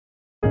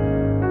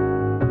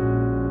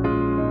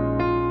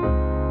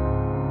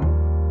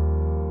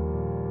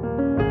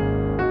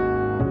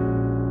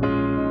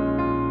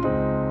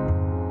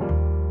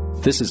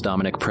This is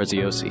Dominic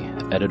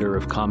Preziosi, editor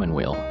of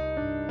Commonweal.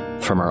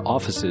 From our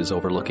offices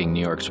overlooking New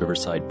York's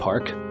Riverside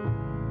Park,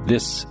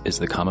 this is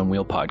the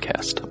Commonweal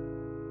Podcast.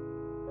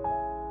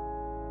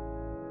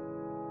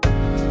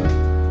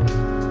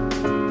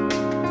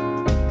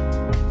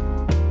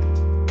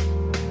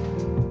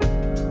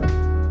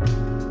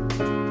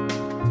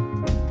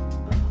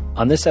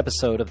 On this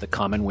episode of the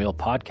Commonweal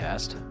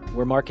Podcast,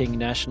 we're marking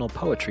National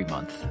Poetry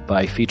Month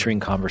by featuring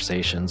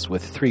conversations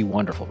with three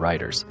wonderful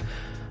writers.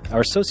 Our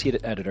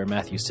associate editor,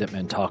 Matthew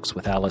Sitman, talks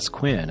with Alice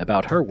Quinn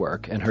about her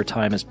work and her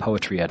time as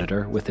poetry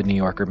editor with the New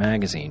Yorker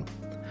magazine.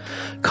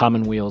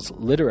 Commonweal's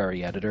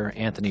literary editor,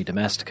 Anthony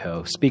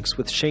Domestico, speaks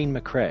with Shane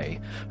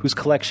McCrae, whose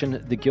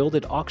collection, The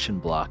Gilded Auction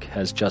Block,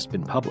 has just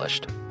been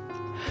published.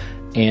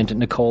 And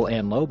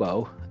Nicole-Ann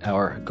Lobo,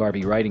 our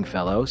Garvey Writing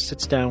Fellow,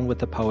 sits down with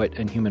the poet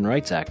and human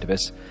rights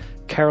activist,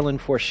 Carolyn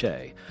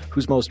Forché,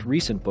 whose most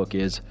recent book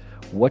is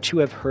What You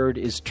Have Heard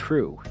Is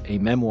True, a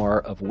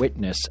Memoir of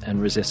Witness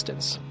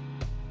Resistance.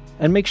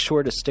 And make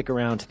sure to stick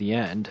around to the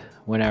end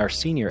when our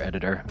senior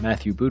editor,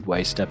 Matthew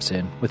Boudway, steps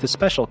in with a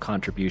special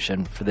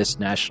contribution for this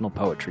National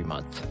Poetry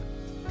Month.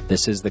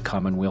 This is the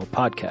Commonweal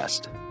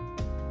Podcast.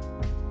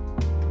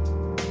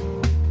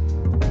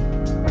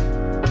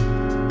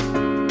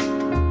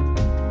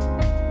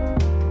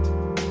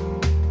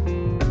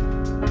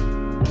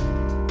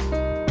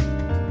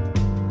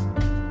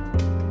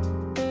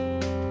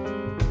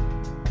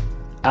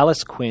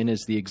 Alice Quinn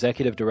is the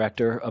executive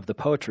director of the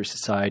Poetry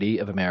Society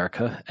of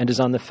America and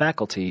is on the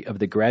faculty of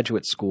the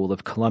Graduate School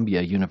of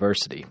Columbia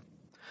University.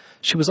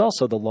 She was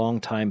also the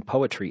longtime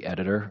poetry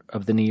editor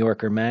of the New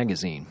Yorker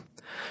magazine.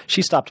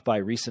 She stopped by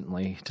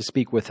recently to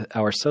speak with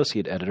our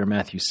associate editor,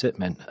 Matthew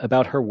Sitman,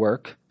 about her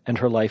work and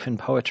her life in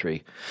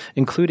poetry,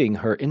 including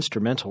her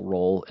instrumental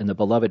role in the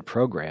beloved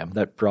program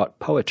that brought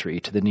poetry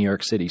to the New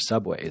York City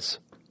subways.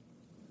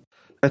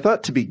 I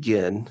thought to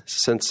begin,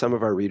 since some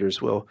of our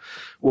readers will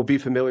be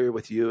familiar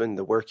with you and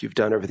the work you've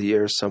done over the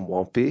years, some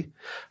won't be,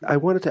 I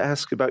wanted to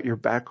ask about your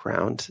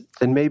background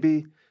and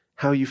maybe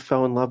how you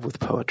fell in love with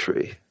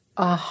poetry.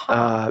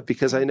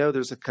 Because I know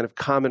there's a kind of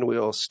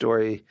Commonweal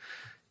story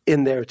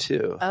in there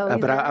too,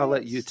 but I'll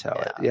let you tell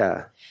it.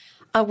 Yeah.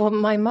 Well,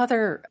 my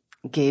mother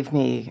gave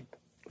me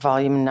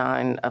Volume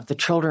 9 of the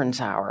Children's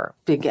Hour,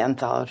 big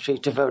anthology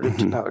devoted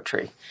to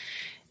poetry.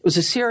 It was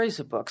a series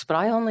of books, but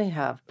I only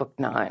have book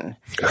 9.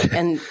 Okay.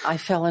 And I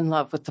fell in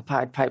love with the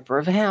Pied Piper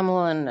of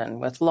Hamelin and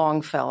with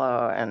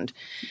Longfellow and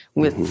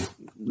with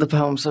the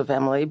poems of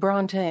Emily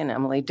Bronte and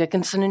Emily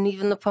Dickinson and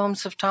even the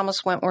poems of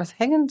Thomas Wentworth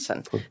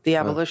Higginson, the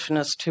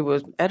abolitionist who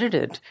was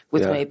edited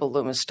with Mabel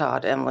Loomis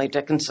Todd, Emily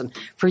Dickinson.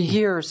 For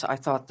years, I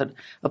thought that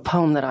a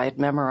poem that I had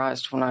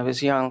memorized when I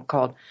was young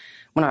called,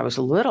 when I was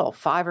little,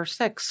 5 or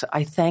 6,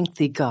 I thank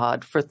thee,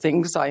 God, for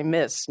things I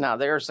miss. Now,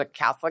 there's a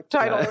Catholic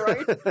title,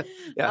 right?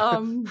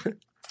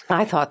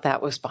 I thought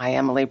that was by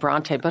Emily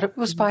Bronte, but it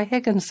was by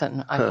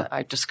Higginson,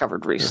 I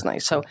discovered recently.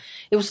 So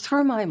it was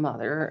through my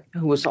mother,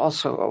 who was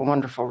also a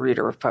wonderful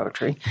reader of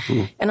poetry.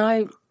 And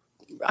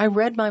I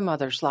read my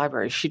mother's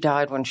library. She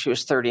died when she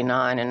was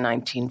 39 in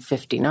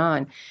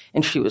 1959,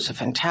 and she was a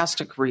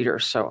fantastic reader.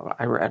 So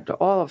I read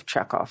all of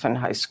Chekhov in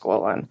high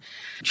school, and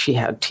she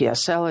had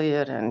T.S.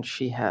 Eliot, and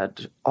she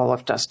had all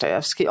of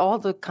Dostoevsky, all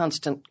the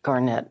Constant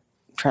Garnett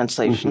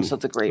translations of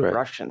the great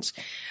Russians.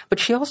 But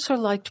she also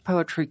liked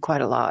poetry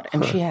quite a lot,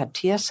 and she had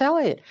T.S.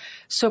 Eliot.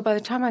 So by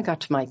the time I got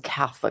to my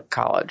Catholic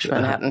college,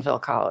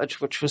 Manhattanville College,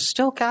 which was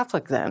still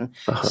Catholic then,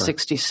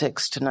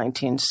 66 to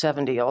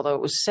 1970, although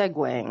it was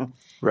segueing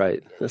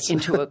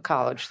into a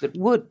college that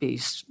would be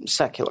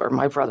secular.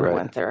 My brother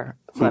went there,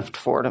 left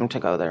Fordham to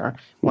go there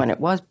when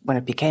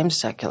it became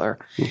secular.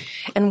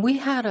 And we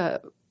had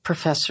a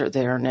professor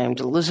there named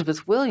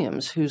Elizabeth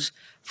Williams, whose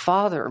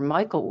father,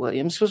 Michael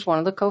Williams, was one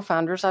of the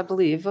co-founders, I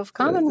believe, of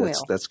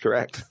Commonweal. That's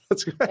correct.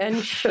 That's correct.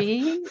 And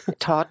she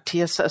taught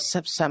a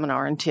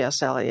seminar in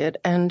T.S. Eliot,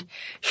 and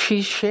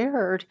she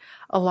shared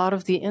a lot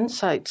of the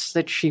insights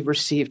that she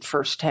received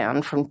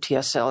firsthand from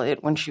T.S.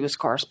 Eliot when she was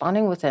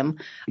corresponding with him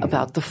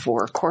about the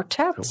 4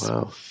 quartets.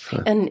 Oh,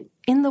 wow. And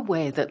in the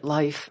way that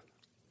life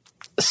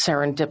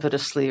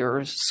serendipitously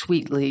or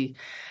sweetly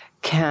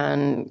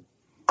can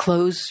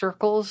close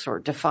circles or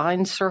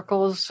define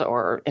circles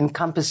or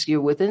encompass you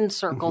within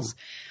circles.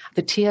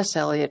 The T.S.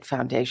 Eliot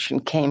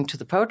Foundation came to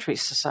the Poetry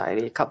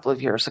Society a couple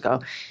of years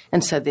ago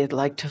and said they'd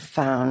like to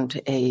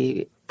found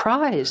a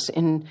prize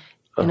in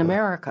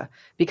America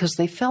because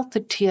they felt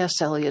that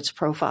T.S. Eliot's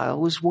profile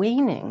was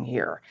waning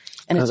here.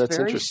 And it's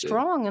very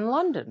strong in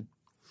London.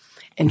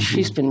 And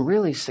she's been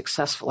really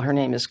successful. Her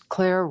name is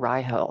Claire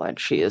Ryhill, and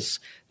she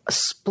is a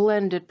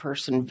splendid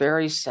person,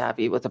 very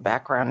savvy with a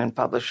background in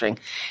publishing.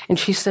 And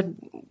she said,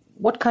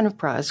 what kind of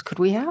prize could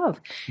we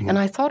have? And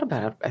I thought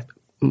about it.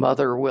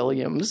 Mother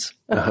Williams.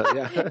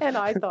 And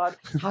I thought,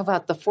 how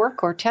about the 4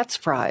 Quartets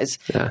Prize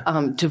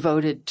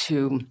devoted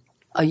to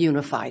a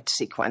unified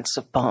sequence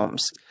of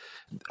poems?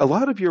 A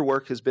lot of your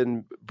work has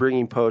been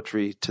bringing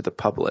poetry to the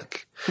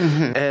public.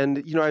 Mm-hmm.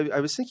 And, I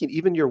was thinking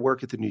even your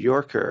work at the New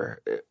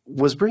Yorker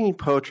was bringing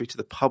poetry to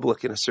the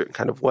public in a certain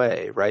kind of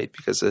way, right?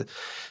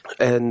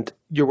 And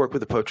your work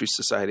with the Poetry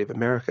Society of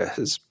America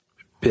has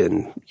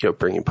been,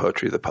 bringing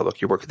poetry to the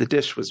public. Your work at the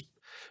Dish was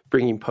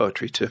bringing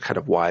poetry to a kind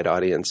of wide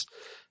audience.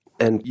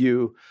 And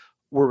you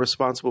were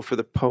responsible for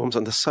the poems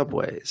on the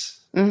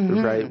subways,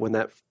 mm-hmm. right? When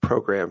that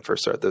program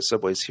first started, the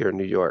subways here in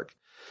New York.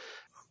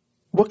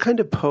 What kind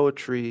of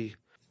poetry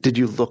did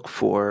you look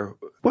for?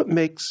 What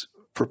makes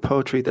for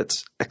poetry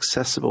that's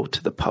accessible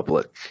to the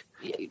public?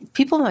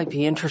 People might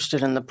be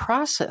interested in the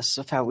process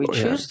of how we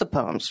choose the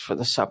poems for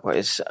the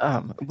subways.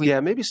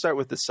 Maybe start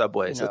with the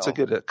subways. That's a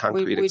good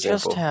concrete example. We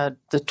just had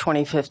the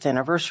 25th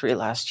anniversary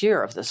last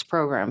year of this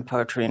program,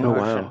 Poetry in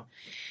Motion. Wow.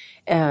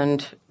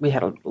 And we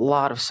had a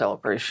lot of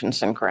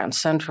celebrations in Grand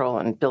Central,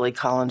 and Billy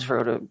Collins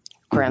wrote a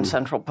Grand mm-hmm.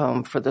 Central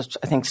poem for the,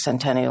 I think,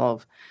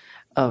 centennial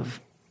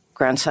of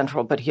Grand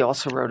Central, but he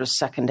also wrote a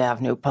Second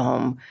Avenue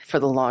poem for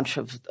the launch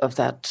of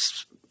that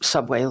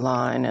subway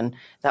line, and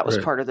that was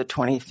part of the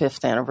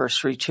 25th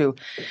anniversary too.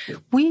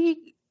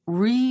 We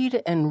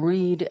read and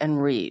read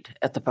and read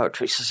at the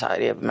Poetry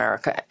Society of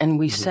America, and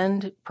we mm-hmm.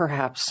 send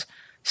perhaps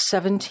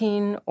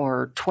 17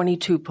 or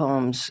 22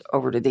 poems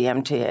over to the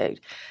MTA,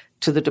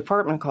 to the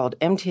department called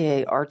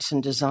MTA Arts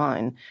and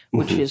Design,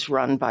 which mm-hmm. is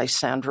run by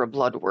Sandra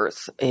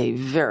Bloodworth, a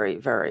very,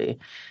 very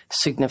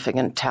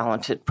significant,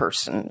 talented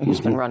person who's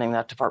mm-hmm. been running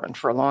that department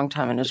for a long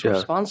time and is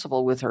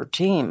responsible with her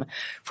team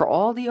for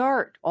all the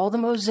art, all the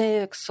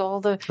mosaics,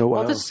 all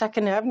the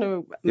Second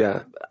Avenue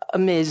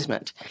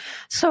amazement.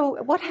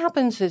 So what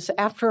happens is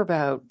after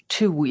about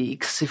 2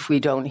 weeks, if we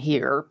don't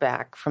hear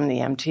back from the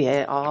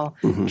MTA, I'll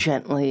mm-hmm.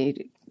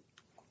 gently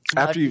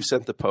after you've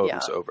sent the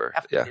poems over.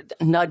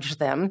 Nudge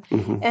them.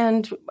 Mm-hmm.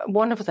 And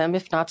one of them,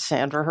 if not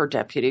Sandra, her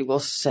deputy, will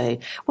say,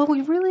 well,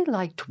 we really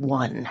liked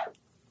one.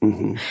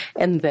 Mm-hmm.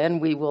 And then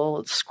we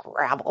will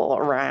scrabble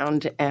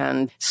around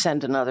and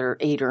send another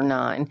 8 or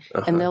 9,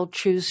 and they'll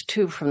choose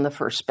 2 from the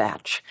first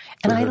batch.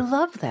 And I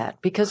love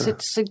that because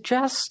it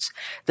suggests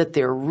that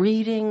they're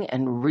reading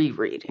and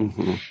rereading.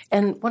 Mm-hmm.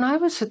 And when I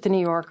was at the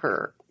New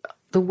Yorker,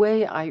 the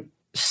way I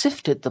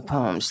sifted the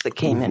poems that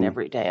came mm-hmm. in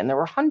every day, and there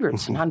were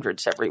hundreds mm-hmm. and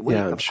hundreds every week,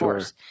 of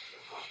course.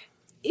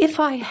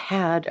 If I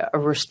had a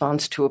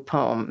response to a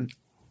poem,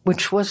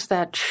 which was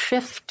that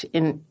shift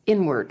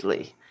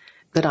inwardly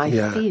that I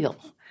feel,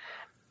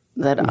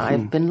 that mm-hmm.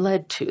 I've been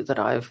led to, that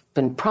I've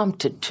been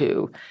prompted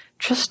to,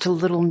 just a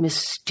little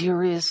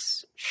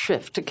mysterious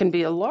shift. It can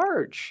be a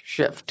large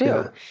shift, too.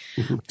 Yeah.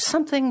 Mm-hmm.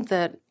 Something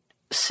that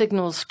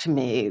signals to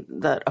me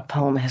that a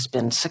poem has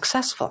been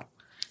successful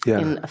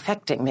in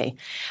affecting me.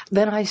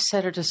 Then I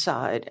set it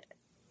aside,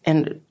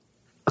 and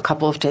a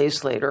couple of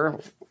days later,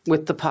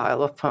 with the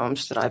pile of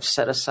poems that I've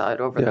set aside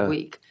over the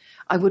week,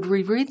 I would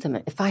reread them.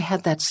 If I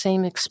had that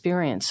same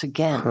experience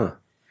again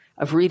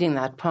of reading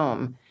that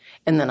poem,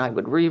 and then I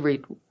would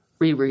reread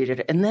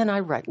it, and then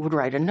I would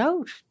write a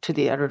note to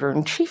the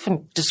editor-in-chief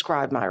and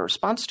describe my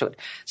response to it.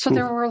 So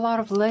there were a lot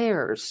of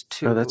layers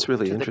to that's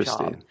really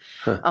interesting.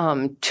 The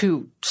job,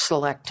 to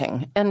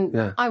selecting.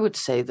 And I would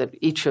say that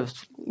each of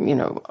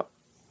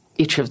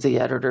the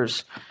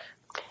editors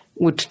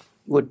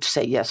would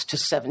say yes to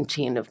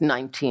 17 of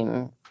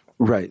 19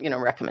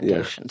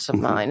 recommendations of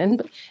mine.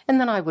 And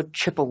then I would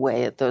chip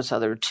away at those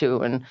other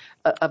 2, and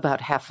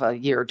about half a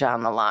year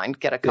down the line,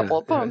 get a couple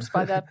of poems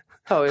by that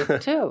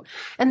poet too.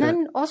 And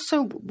then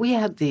also we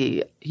had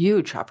the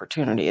huge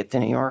opportunity at the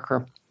New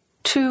Yorker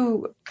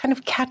to kind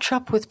of catch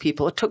up with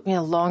people. It took me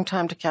a long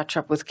time to catch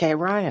up with Kay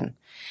Ryan.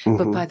 Mm-hmm.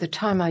 But by the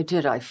time I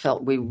did, I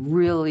felt we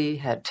really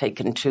had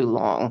taken too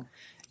long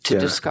to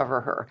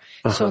discover her.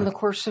 So in the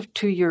course of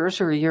 2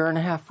 years or a year and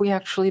a half, we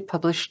actually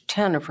published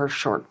 10 of her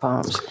short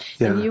poems.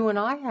 And you and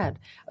I had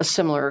a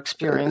similar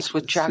experience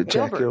with Jack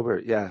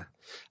Gilbert.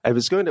 I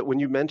was going to, when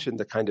you mentioned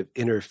the kind of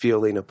inner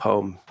feeling a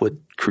poem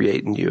would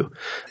create in you,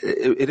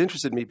 it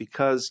interested me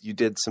because you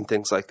did some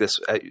things like this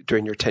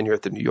during your tenure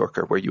at the New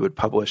Yorker, where you would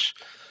publish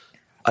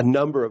a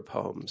number of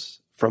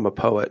poems from a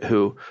poet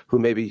who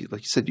maybe,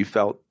 like you said, you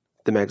felt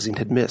the magazine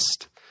had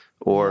missed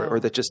or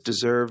that just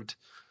deserved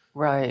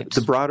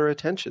the broader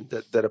attention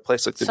that a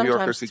place like the New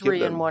Yorker could give them. Sometimes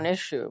 3 in one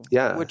issue.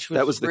 Yeah, which was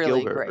that was the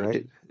really Gilbert, great.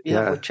 right?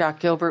 With Jack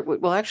Gilbert.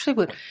 Well,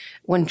 actually,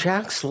 when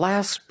Jack's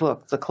last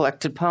book, The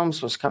Collected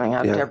Poems, was coming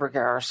out, Deborah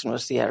Garrison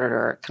was the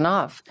editor at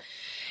Knopf.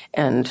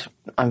 And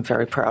I'm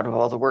very proud of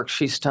all the work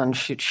she's done.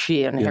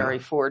 She and Harry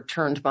Ford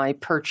turned my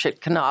perch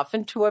at Knopf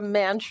into a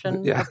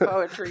mansion of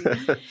poetry.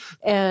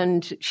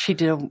 And she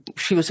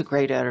was a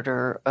great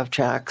editor of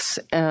Jack's.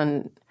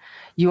 And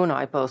you and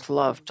I both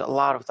loved a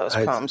lot of those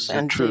poems.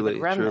 And David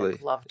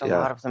Remnick loved a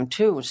lot of them,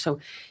 too. So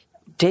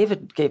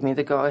David gave me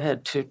the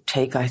go-ahead to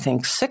take, I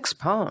think, 6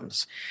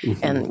 poems.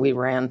 And we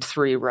ran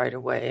 3 right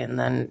away. And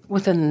then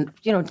within,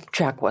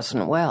 Jack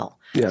wasn't well.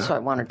 Yeah. So I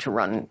wanted to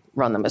run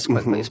them as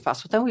quickly as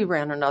possible. Then we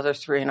ran another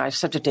 3, and I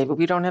said to David,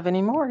 we don't have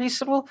any more. He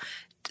said, well,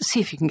 see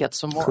if you can get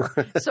some more.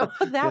 So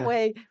that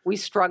way we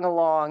strung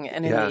along,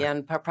 and in the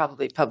end,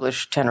 probably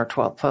published 10 or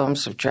 12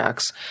 poems of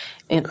Jack's.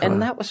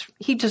 And that was,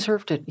 he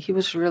deserved it. He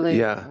was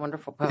really a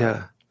wonderful poet.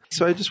 Yeah.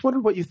 So I just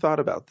wondered what you thought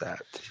about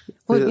that.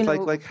 Well,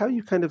 like how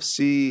you kind of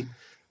see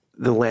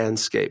the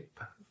landscape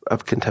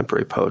of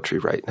contemporary poetry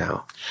right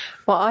now.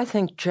 Well, I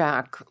think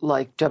Jack,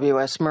 like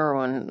W.S.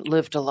 Merwin,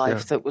 lived a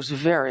life that was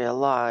very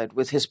allied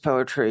with his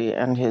poetry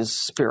and his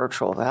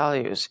spiritual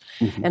values.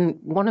 And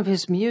one of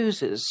his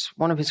muses,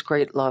 one of his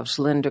great loves,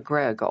 Linda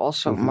Gregg,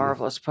 also a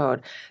marvelous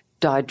poet,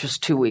 died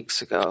just 2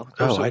 weeks ago.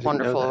 There was a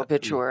wonderful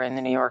obituary in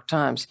the New York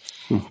Times.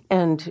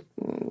 And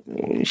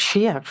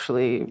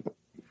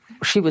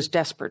she was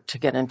desperate to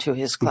get into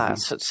his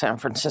class at San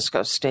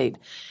Francisco State.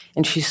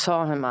 And she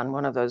saw him on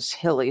one of those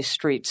hilly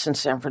streets in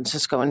San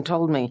Francisco and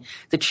told me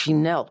that she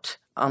knelt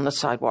on the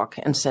sidewalk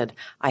and said,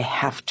 I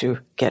have to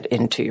get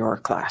into your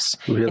class.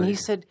 Really? And he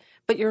said,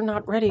 but you're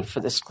not ready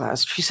for this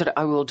class. She said,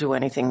 I will do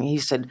anything. He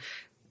said,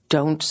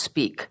 don't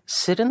speak.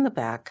 Sit in the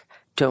back.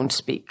 Don't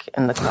speak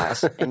in the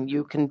class, and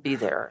you can be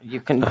there. You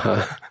can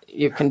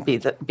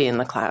be in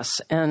the class.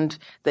 And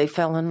they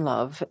fell in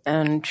love,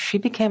 and she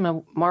became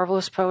a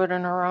marvelous poet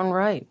in her own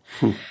right.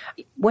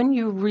 When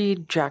you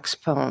read Jack's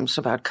poems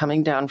about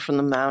coming down from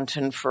the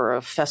mountain for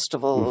a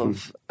festival,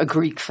 a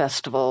Greek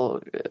festival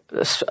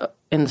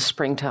in the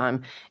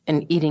springtime,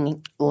 and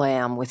eating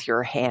lamb with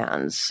your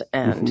hands,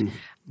 and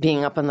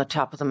being up on the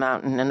top of the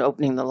mountain and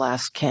opening the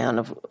last can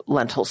of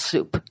lentil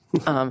soup.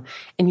 And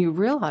you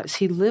realize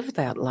he lived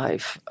that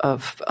life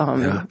of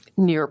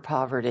near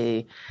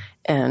poverty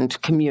and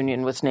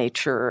communion with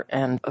nature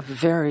and a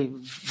very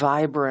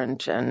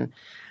vibrant and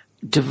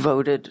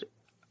devoted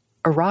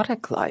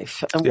erotic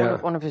life.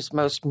 And one of his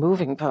most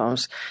moving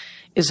poems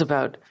is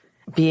about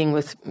being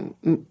with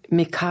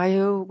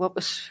Mikayo, what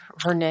was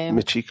her name?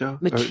 Michiko.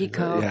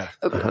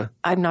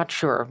 I'm not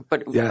sure,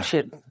 but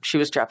she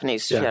was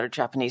Japanese. She had a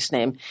Japanese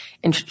name.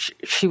 And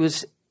she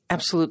was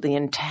absolutely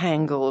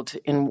entangled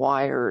in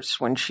wires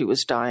when she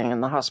was dying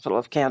in the hospital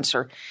of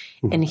cancer.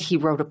 And he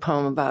wrote a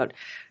poem about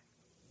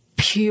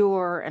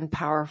pure and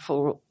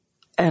powerful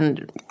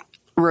and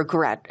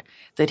regret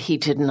that he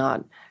did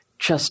not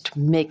just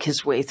make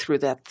his way through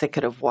that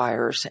thicket of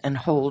wires and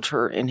hold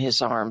her in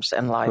his arms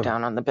and lie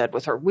down on the bed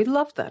with her. We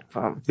loved that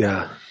poem.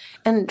 Yeah.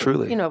 And,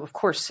 truly. Of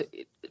course,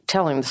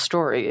 telling the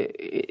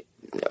story,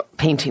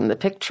 painting the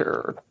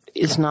picture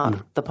is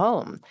not the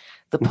poem.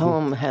 The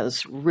poem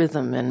has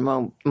rhythm and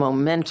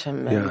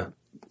momentum and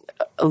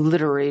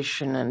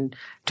alliteration and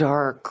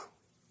dark,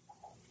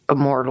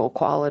 immortal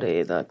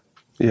quality that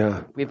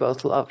we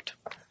both loved.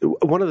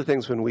 One of the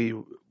things when we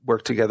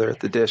worked together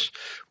at the Dish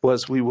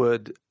was we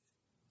would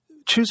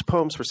choose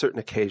poems for certain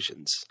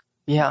occasions.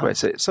 Yeah. I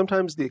say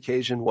sometimes the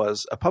occasion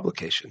was a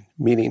publication,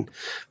 meaning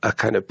a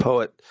kind of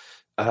poet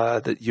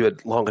that you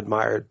had long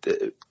admired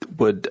a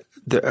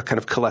kind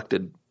of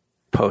collected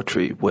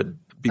poetry would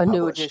be a published.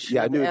 New edition.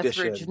 Yeah, a new Etheridge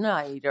edition.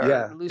 Knight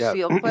or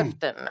Lucille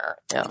Clifton.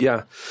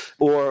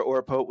 Or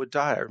a poet would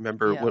die. I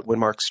remember when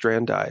Mark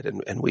Strand died,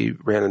 and we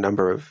ran a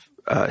number of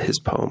his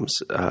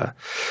poems.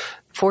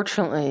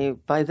 Fortunately,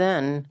 by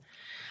then,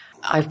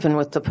 I've been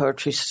with the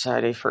Poetry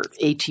Society for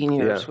 18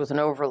 years with an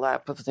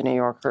overlap of the New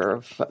Yorker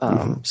of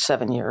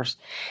 7 years.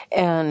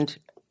 And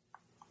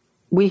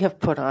we have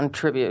put on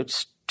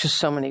tributes to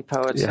so many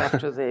poets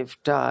after they've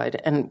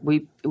died. And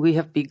we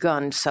have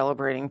begun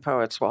celebrating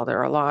poets while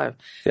they're alive.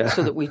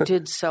 So that we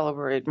did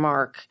celebrate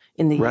Mark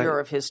in the year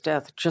of his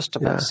death, just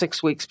about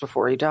 6 weeks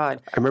before he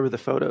died. I remember the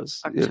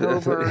photos.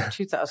 October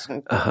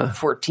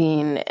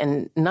 2014.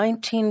 And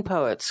 19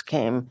 poets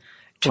came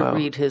to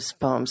read his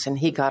poems, and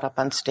he got up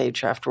on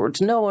stage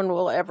afterwards. No one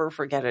will ever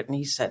forget it. And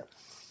he said,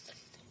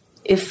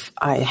 if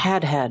I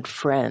had had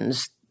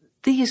friends,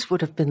 these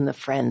would have been the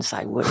friends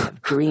I would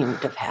have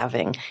dreamed of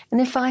having. And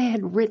if I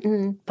had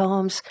written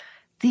poems,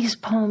 these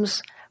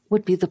poems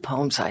would be the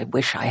poems I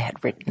wish I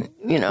had written.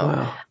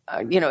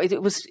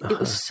 It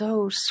was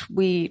so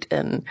sweet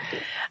and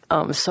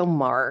so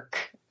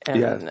Mark.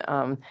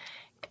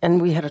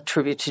 And we had a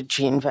tribute to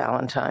Jean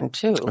Valentine,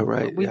 too. Oh,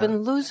 right. We've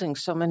been losing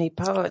so many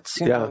poets,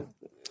 you know.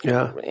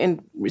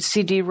 And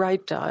C.D.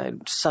 Wright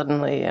died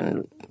suddenly,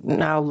 and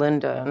now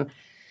Linda, and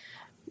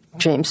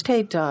James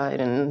Tate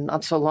died, and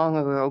not so long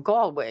ago,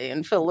 Galway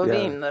and Phil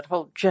Levine, that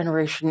whole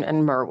generation,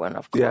 and Merwin,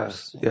 of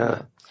course.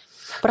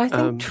 But I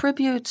think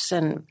tributes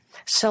and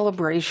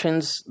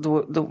celebrations,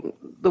 the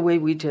way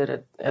we did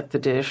it at the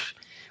Dish,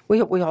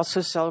 we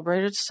also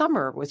celebrated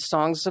summer with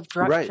songs of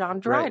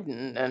John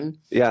Dryden, and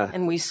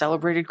we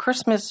celebrated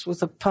Christmas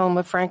with a poem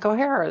of Frank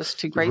O'Hara's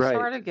to Grace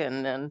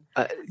Hartigan, and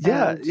that's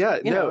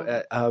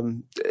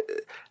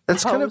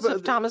kind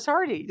of Thomas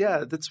Hardy.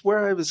 Yeah, that's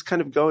where I was kind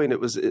of going.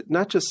 It was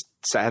not just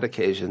sad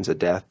occasions of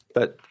death,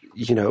 but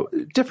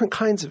different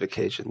kinds of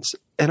occasions.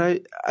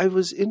 And I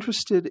was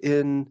interested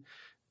in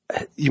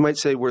you might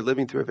say we're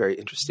living through a very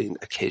interesting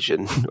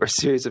occasion or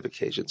series of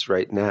occasions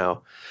right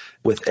now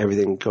with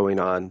everything going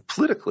on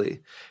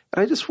politically.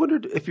 And I just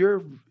wondered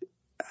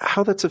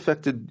how that's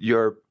affected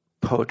your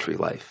poetry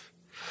life.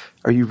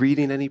 Are you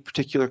reading any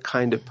particular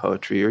kind of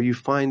poetry? Are you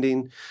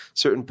finding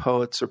certain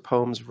poets or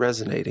poems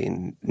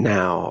resonating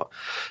now?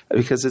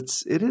 Because it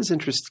is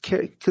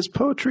interesting, because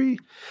poetry,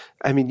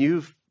 I mean,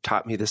 you've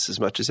taught me this as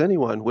much as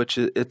anyone, which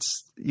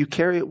you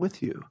carry it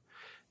with you.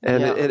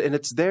 And and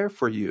it's there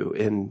for you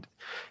in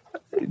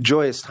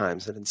joyous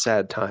times and in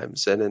sad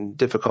times and in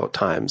difficult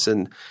times.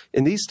 And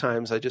in these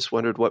times, I just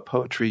wondered what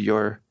poetry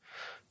you're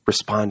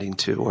responding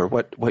to or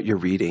what you're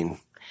reading.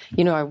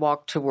 You know, I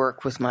walk to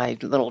work with my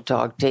little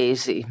dog,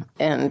 Daisy,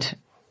 and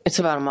it's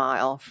about a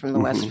mile from the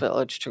West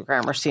Village to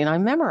Gramercy, and I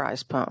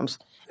memorize poems.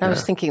 And I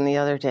was thinking the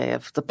other day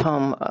of the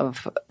poem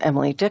of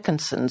Emily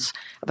Dickinson's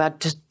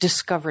about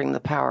discovering the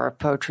power of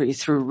poetry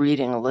through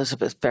reading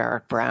Elizabeth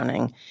Barrett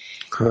Browning.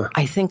 Huh.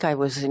 I think I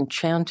was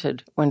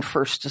enchanted when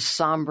first a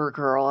somber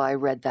girl I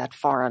read that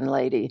foreign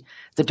lady.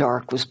 The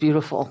dark was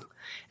beautiful.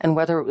 And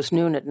whether it was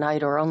noon at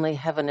night or only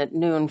heaven at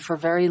noon, for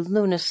very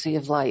lunacy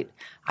of light,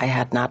 I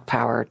had not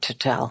power to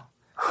tell.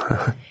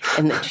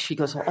 And then she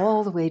goes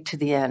all the way to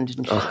the end,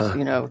 and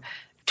she's,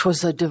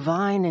 'twas a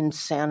divine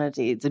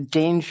insanity, the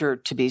danger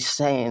to be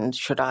sane,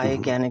 should I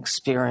again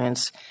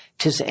experience,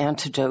 'tis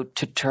antidote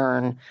to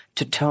turn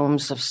to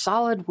tomes of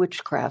solid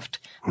witchcraft,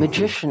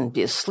 magician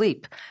be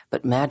asleep,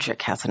 but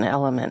magic hath an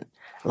element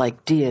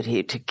like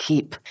deity to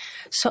keep.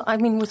 So, I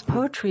mean, with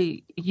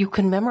poetry, you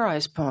can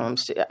memorize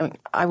poems.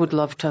 I would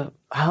love to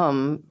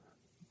hum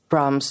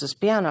Brahms's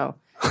piano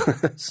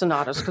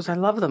sonatas because I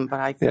love them, but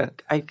I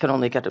can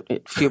only get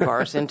a few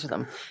bars into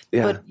them.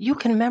 Yeah. But you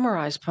can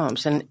memorize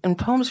poems, and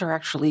poems are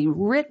actually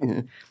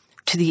written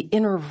to the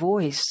inner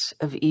voice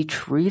of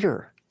each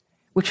reader,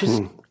 which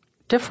is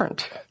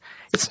different.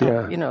 It's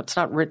not, it's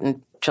not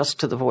written just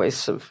to the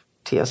voice of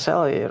T.S.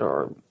 Eliot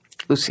or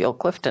Lucille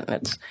Clifton.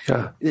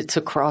 It's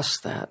across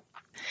that.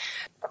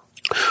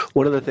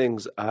 One of the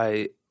things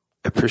I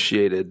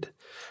appreciated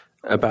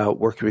about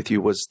working with you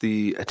was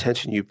the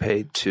attention you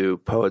paid to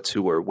poets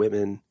who were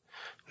women,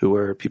 who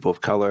were people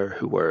of color,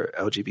 who were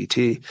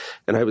LGBT.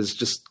 And I was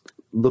just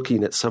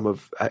looking at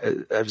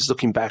I was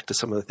looking back to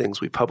some of the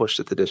things we published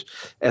at the Dish.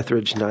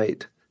 Etheridge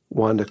Knight,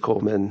 Wanda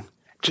Coleman,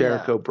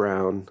 Jericho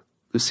Brown,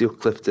 Lucille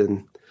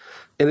Clifton,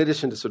 in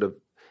addition to sort of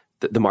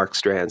the Mark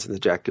Strands and the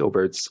Jack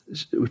Gilberts.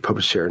 We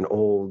published Sharon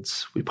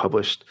Olds. We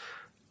published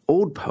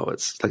old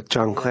poets like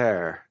John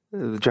Clare.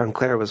 John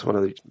Clare was one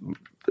of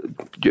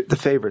the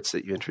favorites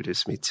that you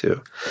introduced me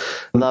to.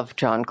 Love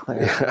John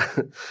Clare.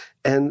 Yeah.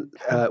 And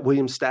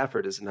William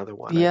Stafford is another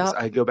one. Yeah.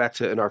 I go back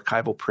to an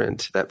archival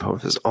print. That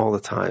poem is all the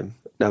time.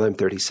 Now that I'm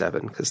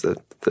 37, because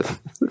the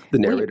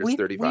narrator's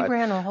 35. We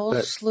ran a whole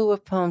slew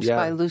of poems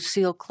by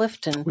Lucille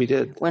Clifton. We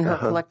did. When her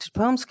collected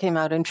poems came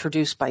out,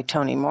 introduced by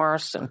Toni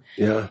Morrison.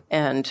 Yeah.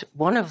 And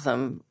one of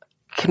them,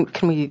 can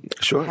we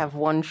have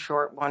one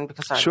short one?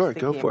 Because I was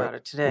thinking about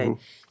it today.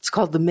 Mm-hmm. It's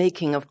called The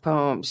Making of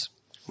Poems.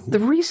 The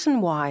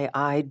reason why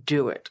I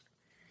do it,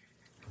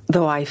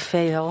 though I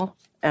fail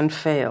and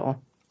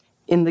fail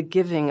in the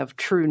giving of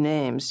true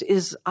names,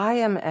 is I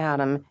am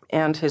Adam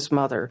and his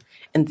mother,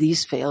 and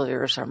these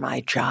failures are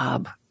my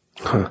job.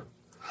 Huh.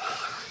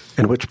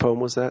 And which poem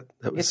was that?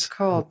 It's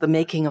called The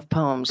Making of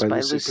Poems by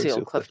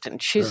Lucille Clifton.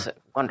 She's a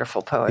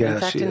wonderful poet. Yeah, in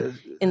fact,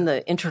 in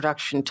the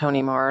introduction,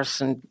 Toni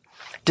Morrison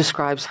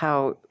describes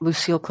how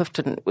Lucille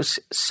Clifton was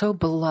so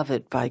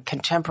beloved by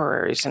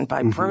contemporaries and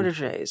by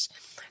proteges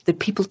that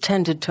people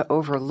tended to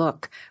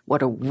overlook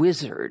what a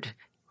wizard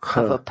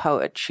of a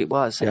poet she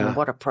was and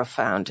what a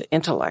profound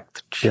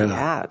intellect she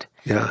had.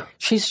 Yeah.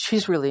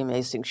 She's really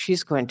amazing.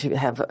 She's going to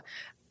have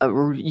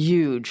a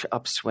huge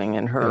upswing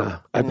in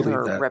her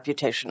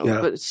reputation,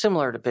 but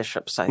similar to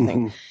Bishop's, I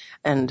think.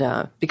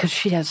 And because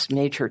she has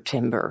major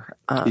timbre.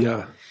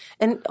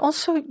 And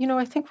also,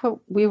 I think what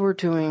we were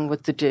doing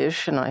with the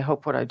Dish, and I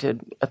hope what I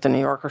did at the New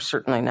Yorker,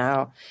 certainly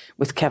now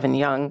with Kevin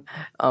Young,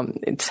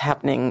 it's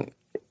happening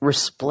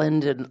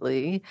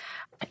resplendently,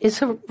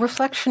 is a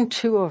reflection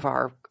too of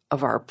our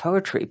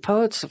poetry.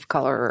 Poets of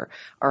color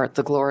are at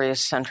the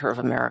glorious center of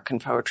American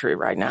poetry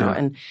right now.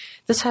 And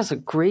this has a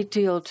great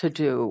deal to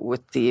do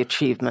with the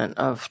achievement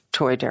of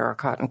Toy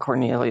Darracott and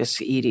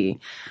Cornelius Eady,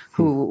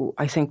 who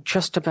I think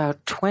just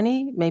about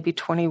 20, maybe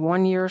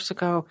 21 years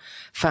ago,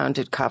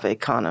 founded Cave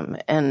Canem.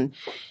 And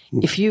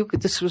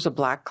this was a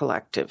Black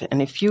collective, and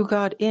if you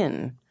got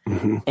in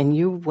and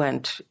you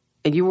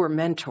were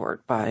mentored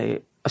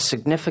by a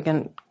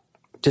significant,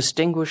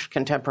 distinguished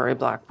contemporary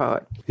Black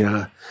poet.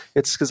 Yeah.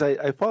 It's because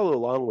I follow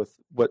along with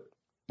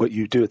what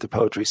you do at the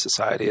Poetry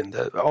Society and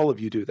all of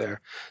you do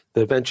there,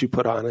 the event you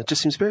put on. It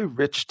just seems very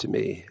rich to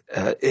me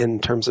in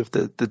terms of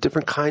the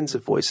different kinds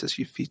of voices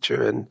you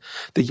feature and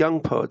the young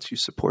poets you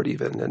support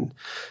even. And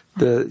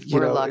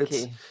we're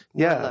lucky.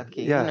 We're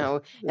lucky.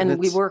 And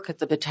we work at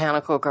the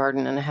Botanical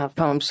Garden and have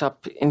poems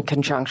up in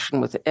conjunction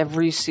with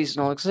every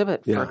seasonal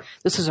exhibit.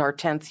 This is our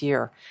 10th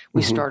year.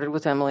 We started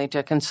with Emily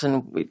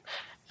Dickinson.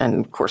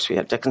 And, of course, we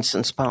had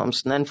Dickinson's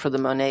poems. And then for the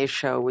Monet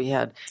show, we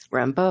had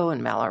Rimbaud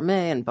and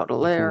Mallarmé and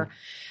Baudelaire.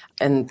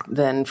 And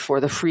then for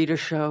the Frida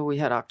show, we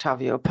had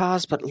Octavio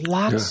Paz, but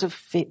lots of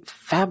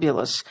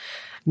fabulous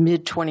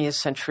mid-20th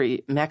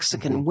century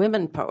Mexican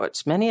women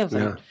poets, many of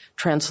them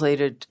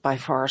translated by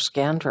Forrest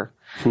Gander,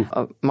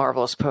 a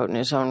marvelous poet in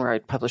his own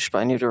right, published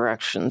by New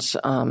Directions.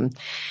 And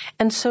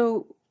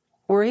so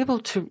we're able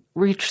to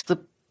reach the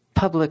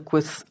public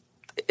with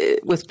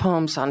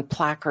poems on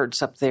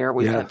placards up there.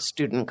 We had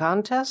student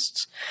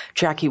contests.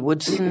 Jackie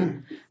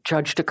Woodson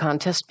judged a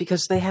contest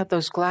because they had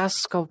those glass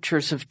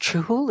sculptures of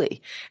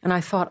Chihuly. And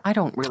I thought, I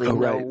don't really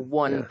know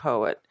one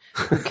poet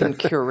who can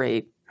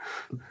curate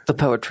the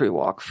poetry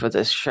walk for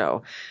this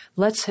show.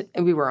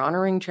 We were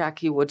honoring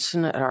Jackie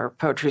Woodson at our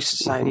Poetry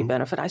Society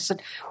benefit. I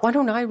said, why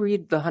don't I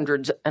read the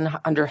hundreds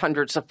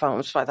of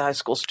poems by the high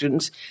school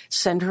students,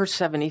 send her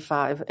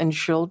 75, and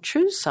she'll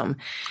choose some.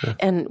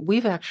 And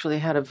we've actually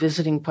had a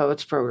visiting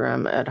poets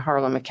program at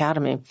Harlem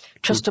Academy,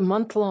 just a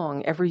month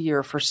long every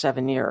year for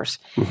 7 years.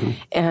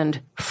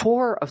 And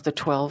 4 of the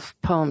 12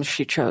 poems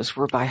she chose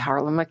were by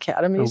Harlem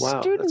Academy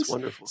students. That's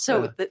wonderful.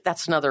 So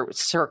that's another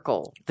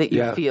circle that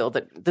you feel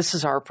that this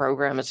is our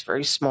program. It's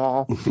very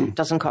small,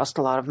 doesn't cost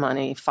a lot of money.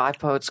 5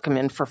 poets come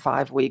in for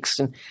 5 weeks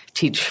and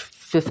teach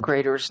 5th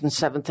graders and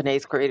 7th and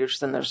 8th graders.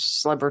 Then there's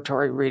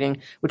celebratory reading,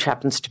 which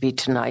happens to be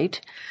tonight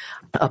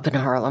up in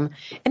Harlem.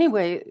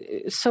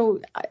 Anyway,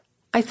 so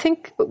I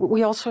think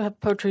we also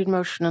have Poetry in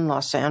Motion in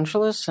Los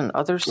Angeles and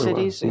other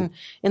cities.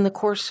 In the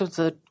course of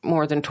the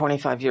more than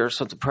 25 years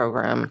of the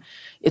program,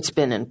 it's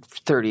been in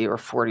 30 or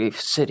 40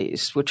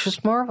 cities, which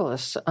is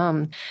marvelous.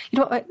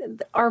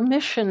 Our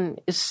mission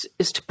is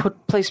to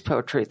place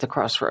poetry at the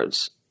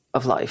crossroads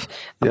of life,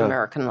 of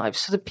American life,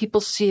 so that people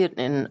see it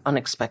in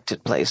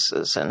unexpected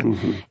places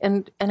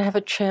and have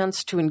a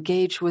chance to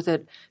engage with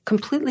it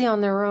completely on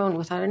their own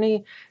without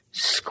any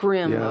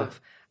scrim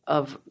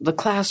of the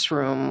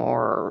classroom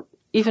or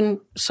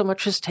even so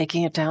much as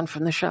taking it down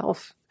from the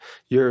shelf.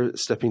 You're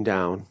stepping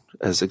down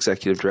as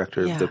executive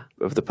director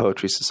of the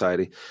Poetry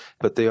Society,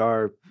 but they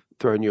are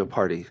throwing you a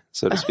party,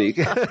 so to speak,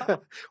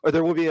 or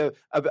there will be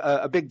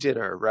a big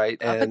dinner,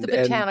 right? Up at the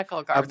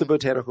Botanical Gardens. Up the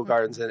Botanical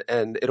Gardens,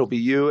 and it'll be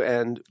you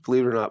and,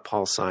 believe it or not,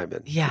 Paul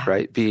Simon,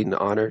 right, being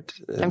honored.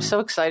 I'm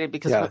so excited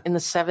because in the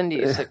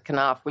 70s at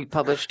Knopf, we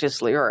published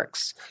his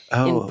lyrics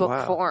in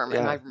book form,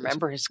 and I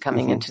remember his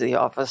coming into the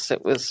office.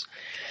 It was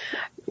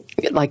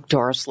like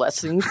Doris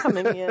Lessing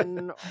coming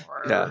in,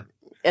 or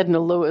Edna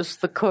Lewis,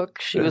 the cook.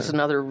 She was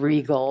another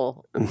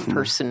regal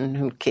person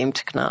who came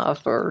to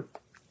Knopf, or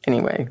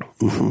anyway,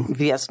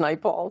 V.S.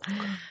 Naipaul.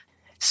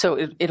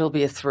 So it'll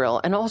be a thrill.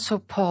 And also,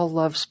 Paul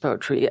loves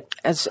poetry.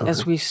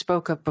 As we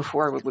spoke of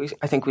before,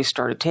 I think we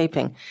started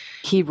taping,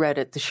 he read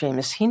at the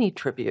Seamus Heaney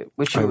tribute,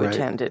 which you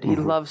attended. He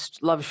loves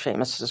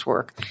Seamus's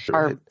work.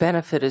 Our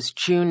benefit is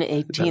June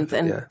 18th,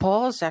 and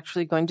Paul is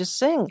actually going to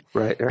sing.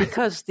 Right.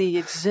 Because the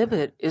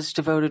exhibit is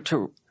devoted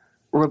to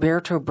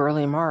Roberto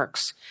Burle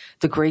Marx,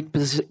 the great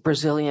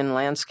Brazilian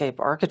landscape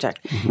architect.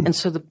 And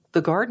so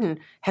the garden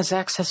has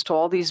access to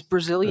all these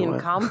Brazilian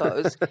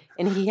combos.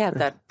 And he had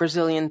that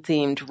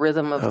Brazilian-themed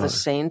Rhythm of the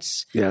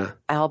Saints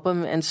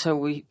album. And so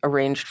we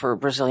arranged for a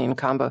Brazilian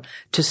combo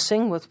to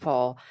sing with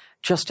Paul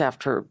just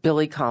after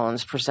Billy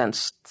Collins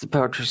presents the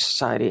Poetry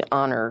Society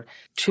honor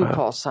to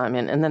Paul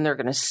Simon. And then they're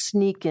going to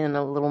sneak in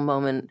a little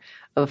moment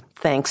of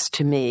thanks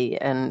to me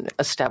and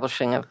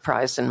establishing a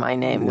prize in my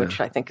name,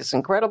 which I think is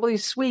incredibly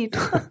sweet.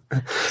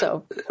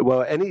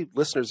 Well, any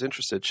listeners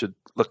interested should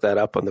look that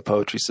up on the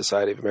Poetry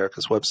Society of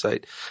America's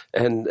website.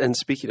 And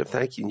speaking of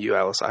thanking you,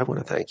 Alice, I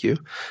want to thank you.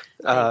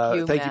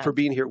 Thank you for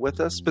being here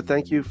with us, but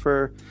thank you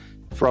for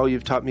all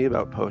you've taught me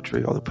about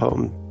poetry, all the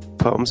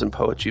poems and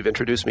poets you've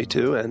introduced me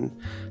to, and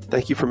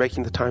thank you for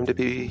making the time to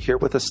be here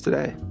with us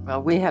today.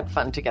 Well, we had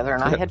fun together,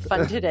 and I had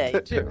fun today,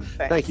 too.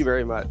 Thank you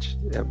very much.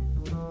 Yep.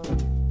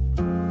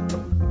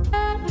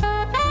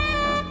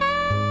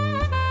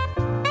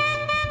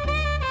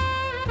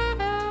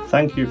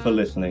 Thank you for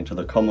listening to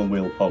the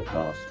Commonweal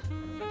podcast.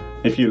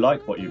 If you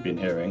like what you've been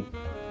hearing,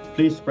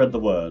 please spread the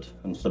word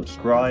and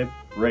subscribe,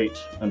 rate,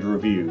 and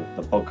review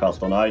the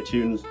podcast on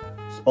iTunes,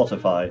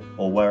 Spotify,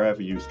 or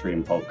wherever you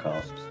stream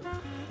podcasts.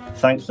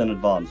 Thanks in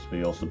advance for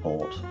your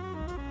support.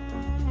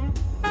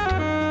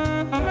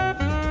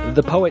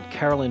 The poet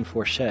Carolyn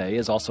Forché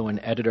is also an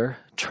editor,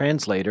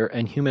 translator,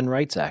 and human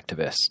rights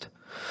activist.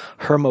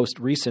 Her most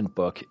recent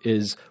book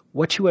is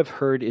What You Have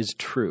Heard Is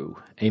True,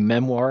 a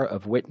Memoir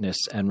of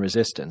Witness and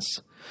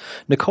Resistance.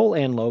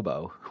 Nicole-Ann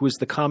Lobo, who is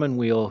the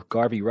Commonweal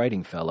Garvey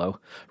Writing Fellow,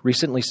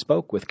 recently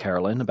spoke with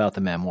Carolyn about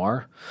the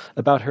memoir,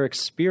 about her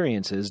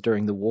experiences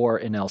during the war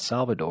in El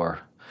Salvador,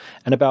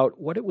 and about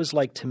what it was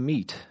like to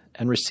meet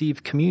and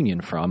receive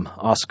communion from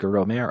Oscar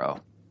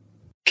Romero.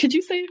 Could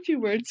you say a few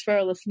words for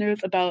our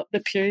listeners about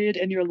the period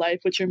in your life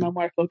which your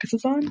memoir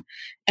focuses on,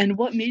 and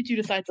what made you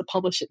decide to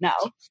publish it now?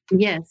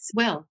 Yes,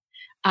 well,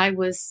 I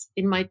was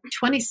in my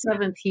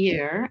 27th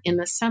year in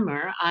the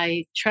summer.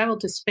 I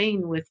traveled to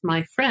Spain with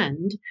my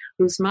friend,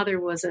 whose mother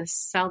was a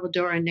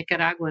Salvadoran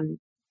Nicaraguan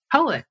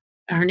poet,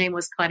 her name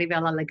was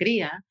Claribel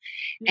Alegría.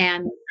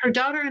 And her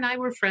daughter and I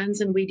were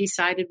friends, and we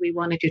decided we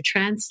wanted to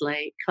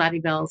translate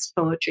Claribel's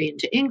poetry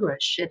into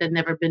English. It had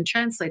never been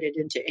translated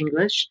into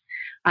English.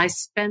 I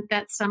spent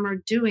that summer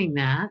doing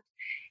that.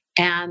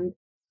 And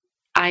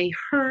I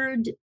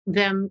heard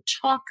them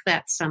talk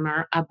that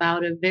summer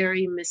about a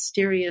very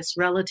mysterious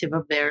relative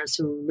of theirs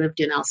who lived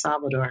in El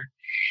Salvador.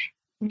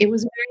 It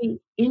was very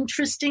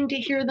interesting to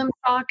hear them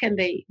talk, and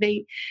they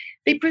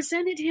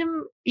presented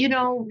him,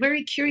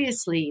 very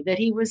curiously, that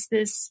he was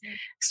this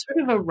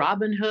sort of a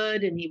Robin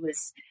Hood, and he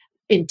was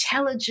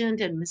intelligent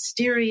and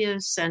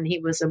mysterious, and he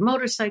was a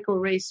motorcycle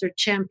racer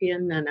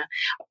champion, and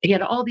he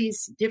had all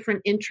these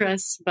different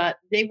interests, but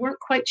they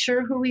weren't quite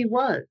sure who he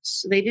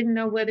was. They didn't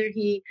know whether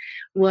he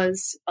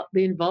was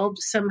involved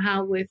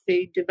somehow with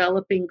the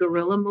developing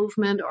guerrilla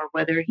movement, or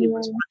whether he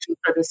was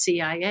working for the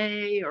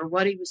CIA, or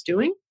what he was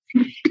doing.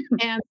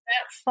 And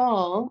that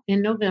fall,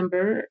 in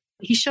November,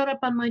 he showed up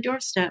on my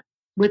doorstep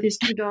with his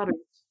 2 daughters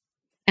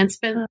and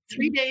spent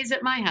 3 days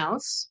at my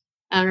house.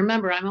 And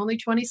remember, I'm only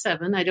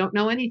 27. I don't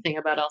know anything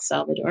about El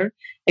Salvador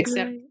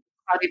except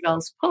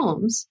Claribel's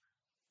poems.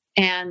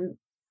 And,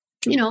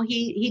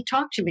 he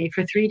talked to me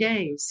for 3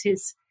 days.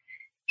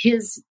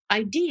 His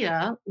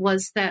idea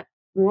was that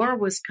war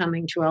was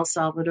coming to El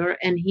Salvador,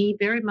 and he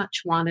very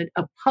much wanted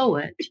a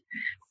poet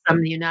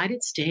from the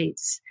United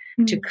States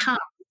to come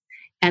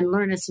and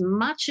learn as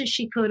much as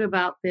she could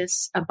about the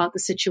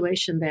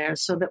situation there,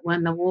 so that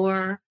when the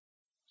war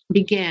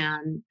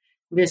began,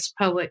 this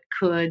poet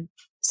could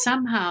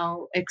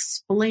somehow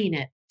explain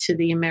it to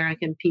the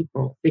American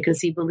people,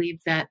 because he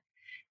believed that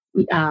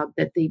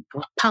the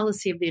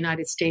policy of the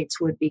United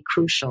States would be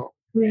crucial.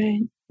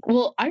 Right.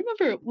 Well, I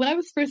remember when I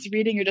was first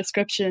reading your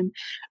description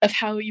of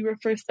how you were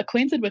first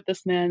acquainted with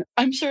this man,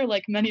 I'm sure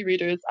like many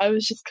readers, I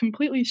was just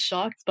completely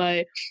shocked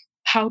by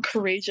how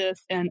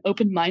courageous and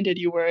open-minded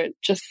you were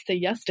just to say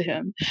yes to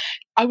him.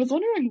 I was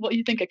wondering what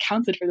you think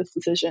accounted for this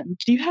decision.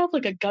 Do you have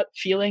like a gut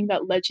feeling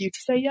that led you to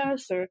say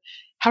yes, or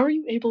how are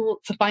you able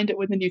to find it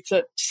within you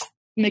to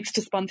make such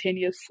a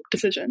spontaneous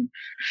decision?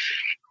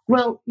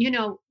 Well,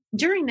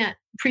 during that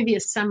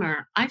previous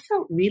summer, I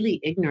felt really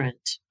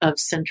ignorant of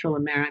Central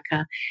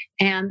America,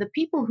 and the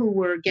people who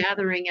were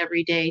gathering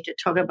every day to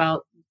talk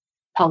about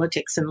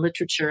politics and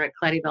literature at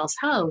Claribel's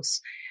house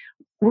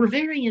were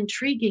very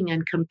intriguing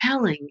and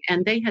compelling,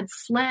 and they had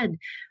fled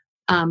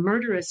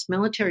murderous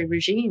military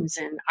regimes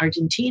in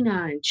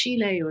Argentina and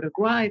Chile,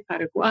 Uruguay,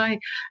 Paraguay.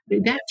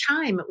 At that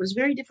time, it was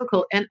very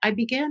difficult, and I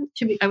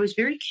was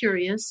very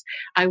curious.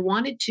 I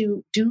wanted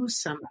to do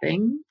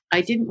something.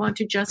 I didn't want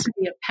to just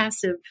be a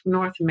passive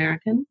North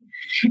American.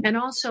 And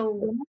also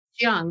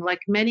young,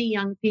 like many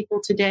young people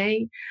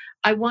today,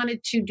 I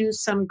wanted to do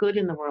some good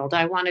in the world.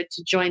 I wanted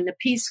to join the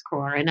Peace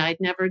Corps, and I'd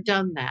never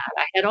done that.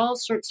 I had all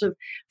sorts of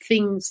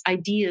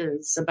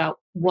ideas about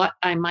what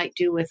I might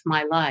do with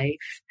my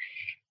life.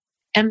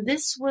 And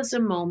this was a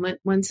moment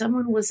when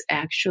someone was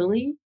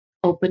actually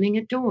opening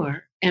a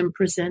door and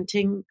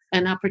presenting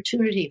an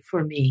opportunity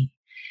for me.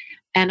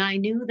 And I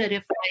knew that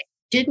if I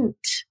didn't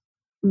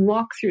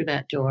walk through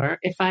that door,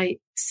 if I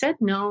said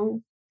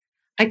no,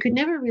 I could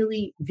never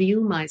really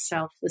view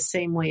myself the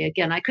same way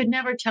again. I could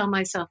never tell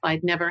myself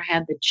I'd never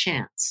had the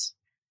chance.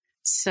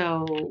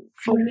 So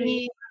for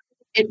me,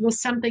 it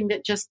was something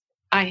that just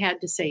I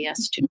had to say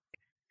yes to.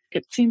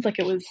 It seems like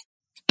it was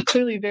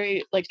clearly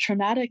very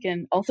traumatic,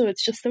 and also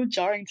it's just so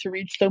jarring to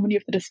read so many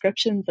of the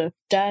descriptions of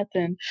death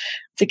and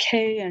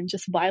decay and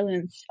just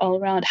violence all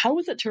around. How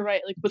was it to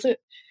write?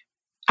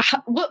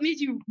 What made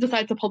you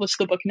decide to publish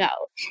the book now?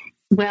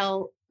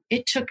 Well,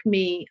 it took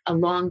me a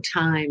long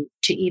time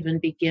to even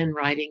begin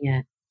writing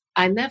it.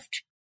 I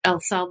left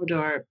El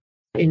Salvador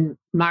in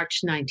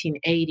March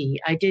 1980.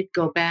 I did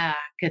go back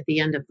at the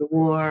end of the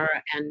war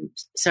and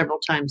several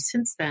times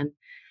since then,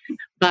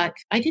 but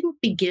I didn't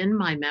begin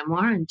my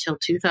memoir until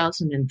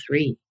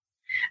 2003.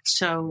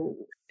 So,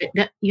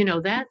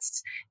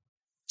 that's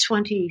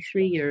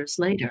 23 years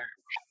later.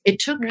 It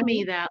took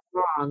me that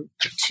long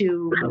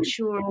to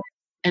mature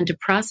and to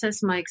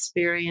process my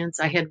experience.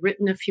 I had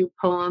written a few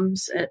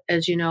poems,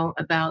 as you know,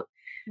 about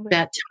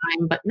that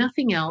time, but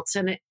nothing else.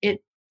 And it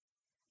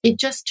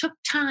just took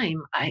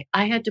time.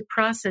 I had to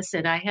process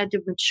it. I had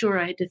to mature.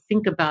 I had to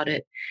think about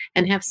it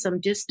and have some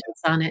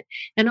distance on it.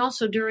 And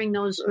also during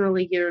those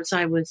early years,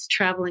 I was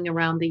traveling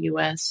around the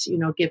U.S.,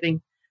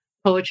 giving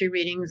poetry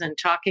readings and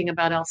talking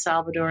about El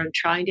Salvador and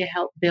trying to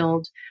help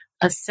build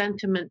a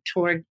sentiment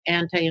toward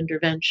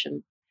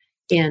anti-intervention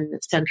in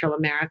Central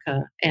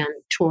America and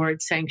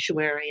toward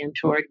sanctuary and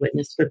toward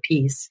witness for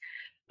peace.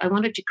 I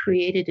wanted to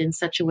create it in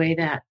such a way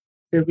that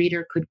the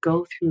reader could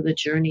go through the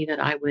journey that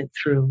I went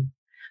through,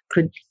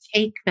 could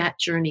take that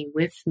journey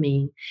with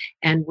me,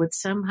 and would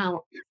somehow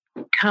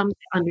come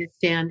to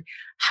understand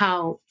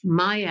how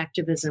my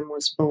activism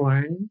was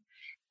born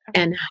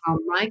and how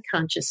my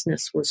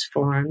consciousness was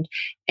formed,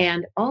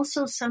 and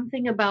also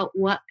something about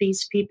what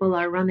these people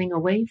are running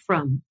away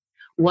from,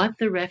 what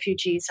the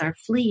refugees are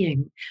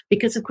fleeing.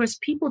 Because, of course,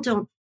 people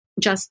don't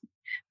just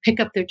pick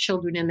up their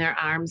children in their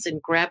arms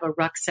and grab a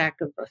rucksack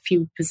of a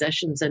few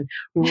possessions and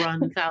run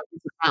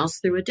thousands of miles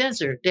through a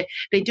desert.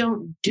 They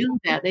don't do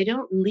that. They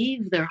don't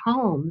leave their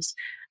homes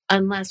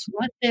unless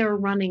what they're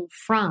running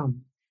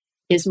from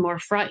is more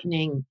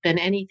frightening than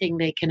anything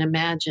they can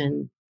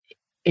imagine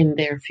in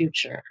their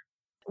future.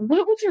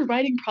 What was your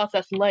writing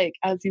process like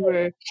as you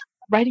were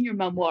writing your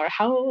memoir?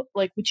 How,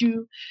 did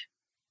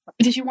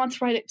you want to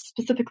write it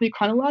specifically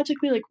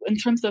chronologically, like in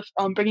terms of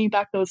bringing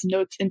back those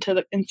notes into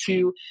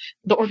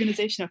the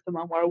organization of the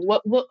memoir?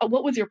 What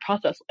was your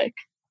process like?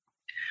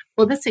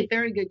 Well, that's a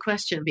very good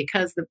question,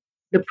 because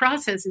the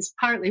process is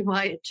partly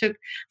why it took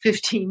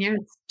 15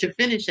 years to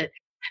finish it.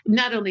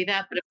 Not only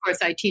that, but of course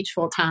I teach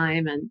full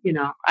time, and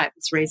I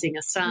was raising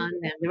a son,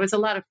 and there was a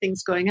lot of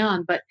things going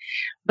on. But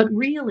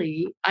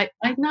really, I'd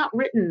not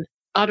written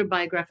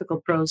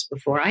autobiographical prose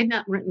before. I'd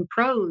not written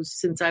prose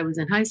since I was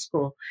in high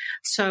school.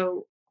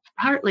 So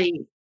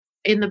partly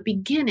in the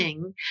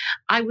beginning,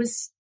 I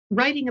was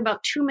writing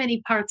about too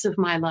many parts of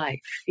my life.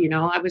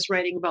 I was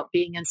writing about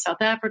being in South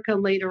Africa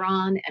later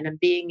on, and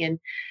being in,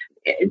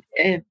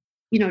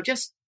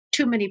 just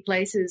too many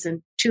places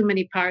and too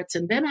many parts.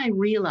 And then I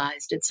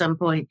realized at some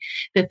point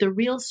that the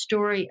real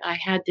story I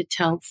had to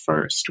tell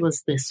first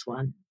was this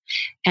one.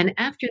 And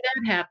after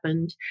that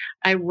happened,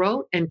 I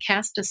wrote and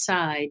cast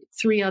aside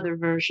 3 other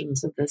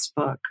versions of this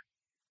book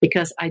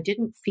because I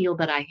didn't feel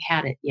that I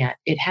had it yet.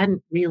 It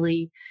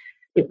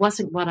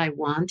wasn't what I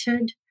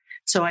wanted.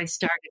 So I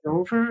started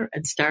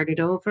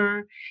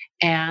over.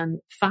 And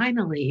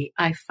finally,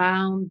 I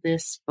found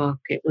this book.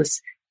 It was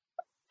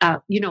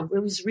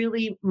it was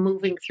really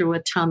moving through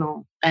a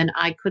tunnel, and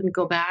I couldn't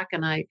go back,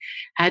 and I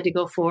had to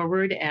go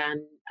forward,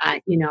 and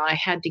I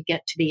had to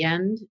get to the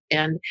end.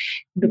 And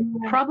the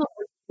problem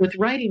with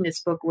writing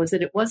this book was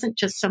that it wasn't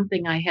just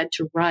something I had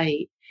to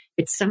write.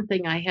 It's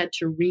something I had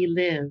to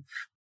relive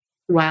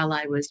while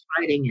I was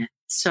writing it.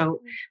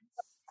 So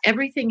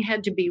everything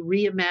had to be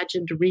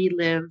reimagined,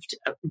 relived,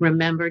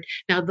 remembered.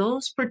 Now,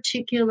 those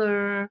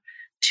particular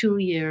 2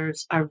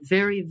 years are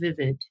very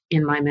vivid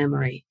in my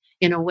memory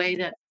in a way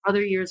that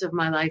other years of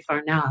my life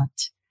are not.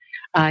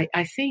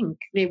 I think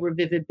they were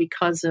vivid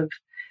because of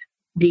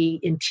the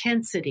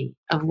intensity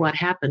of what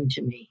happened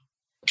to me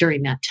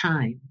during that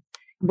time.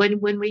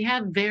 When we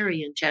have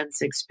very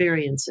intense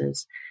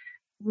experiences,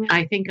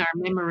 I think our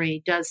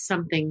memory does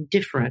something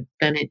different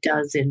than it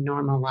does in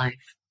normal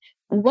life.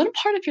 One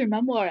part of your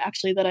memoir,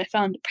 actually, that I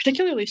found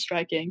particularly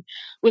striking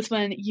was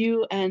when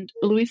you and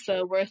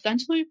Louisa were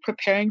essentially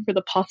preparing for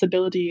the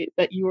possibility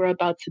that you were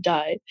about to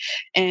die.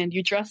 And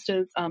you dressed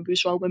as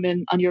bourgeois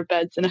women on your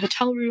beds in a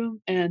hotel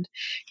room. And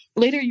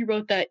later you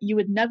wrote that you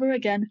would never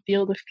again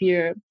feel the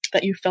fear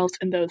that you felt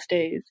in those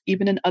days,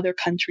 even in other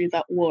countries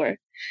at war.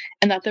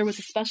 And that there was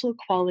a special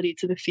quality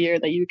to the fear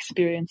that you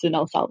experienced in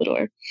El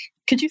Salvador.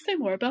 Could you say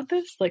more about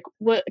this? Like,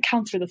 what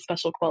accounts for the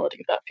special quality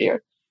of that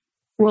fear?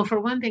 Well,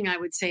 for one thing, I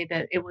would say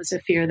that it was a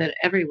fear that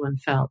everyone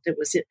felt. It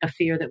was a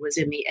fear that was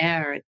in the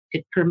air.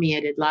 It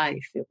permeated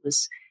life. It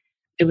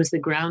was the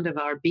ground of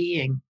our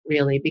being,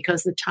 really,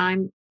 because the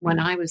time when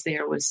I was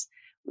there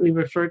we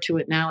refer to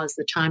it now as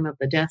the time of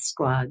the death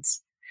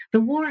squads. The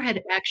war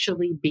had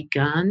actually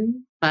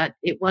begun, but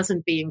it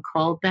wasn't being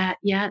called that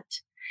yet.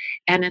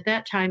 And at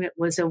that time, it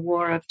was a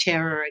war of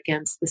terror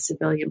against the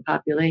civilian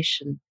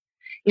population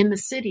in the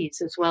cities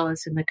as well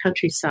as in the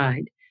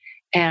countryside.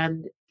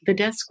 And the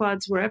death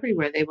squads were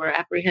everywhere. They were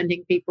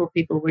apprehending people.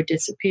 People were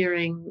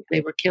disappearing. They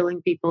were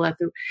killing people. At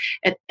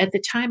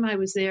the time I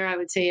was there, I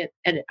would say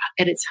at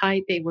its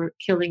height, they were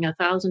killing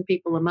 1,000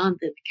 people a month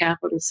in the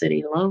capital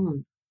city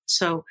alone.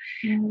 So,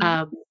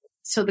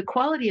 so the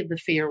quality of the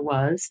fear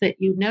was that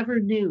you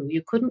never knew.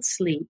 You couldn't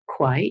sleep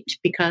quite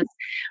because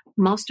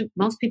most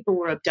people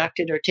were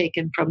abducted or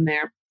taken from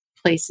their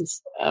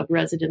places of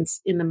residence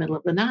in the middle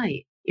of the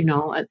night,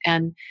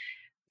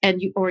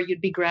 or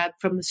you'd be grabbed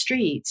from the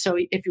street. So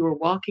if you were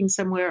walking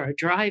somewhere or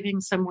driving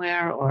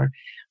somewhere or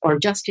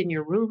just in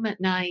your room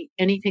at night,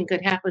 anything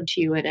could happen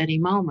to you at any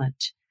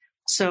moment.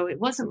 So it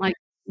wasn't like,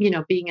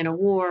 being in a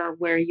war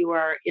where you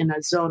are in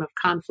a zone of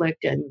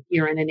conflict and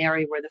you're in an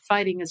area where the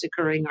fighting is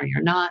occurring or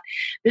you're not.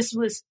 This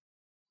was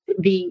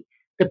the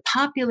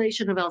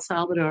population of El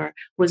Salvador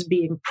was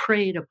being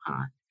preyed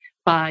upon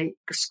by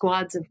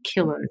squads of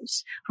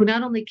killers who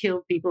not only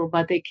killed people,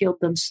 but they killed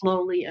them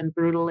slowly and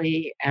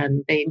brutally,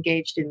 and they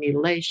engaged in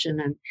mutilation.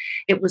 And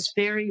it was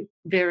very,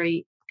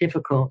 very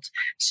difficult.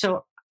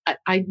 So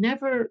I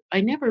never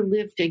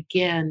lived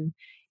again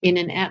in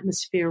an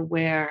atmosphere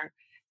where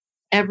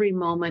every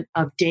moment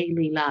of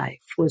daily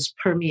life was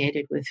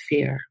permeated with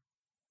fear.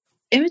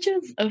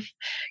 Images of,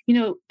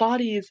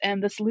 bodies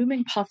and this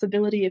looming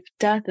possibility of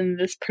death and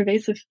this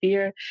pervasive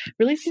fear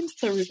really seems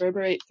to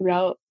reverberate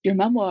throughout your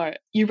memoir.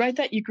 You write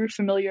that you grew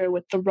familiar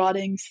with the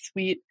rotting,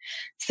 sweet,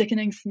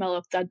 sickening smell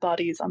of dead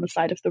bodies on the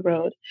side of the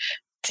road.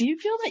 Do you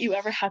feel that you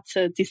ever had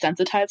to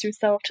desensitize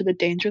yourself to the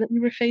danger that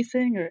you were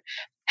facing? Or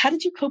how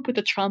did you cope with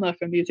the trauma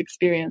from these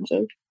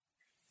experiences?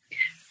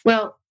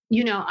 Well,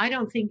 I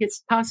don't think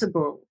it's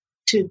possible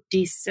to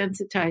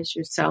desensitize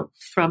yourself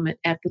from it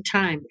at the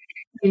time.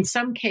 In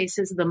some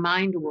cases, the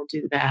mind will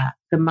do that.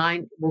 The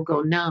mind will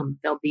go numb.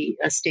 There'll be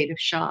a state of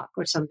shock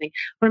or something.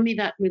 For me,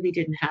 that really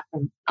didn't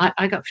happen.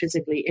 I got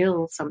physically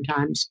ill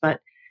sometimes,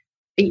 but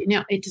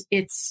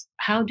it's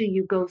how do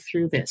you go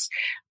through this?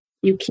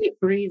 You keep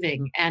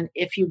breathing, and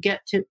if you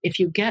get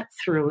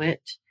through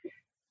it,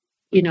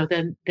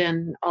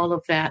 then all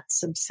of that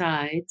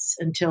subsides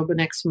until the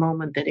next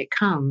moment that it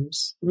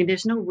comes. I mean,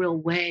 there's no real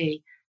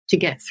way to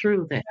get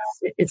through this.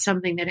 It's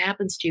something that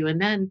happens to you, and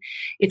then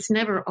it's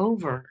never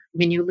over. I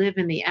mean, you live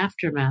in the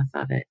aftermath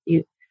of it.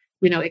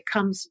 It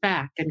comes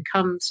back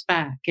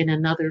in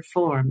another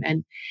form,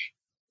 and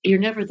you're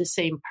never the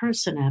same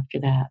person after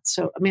that.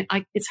 So, I mean,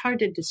 it's hard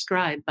to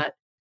describe,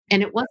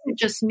 and it wasn't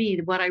just me.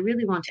 What I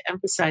really want to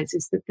emphasize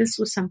is that this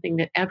was something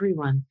that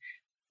everyone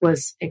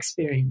was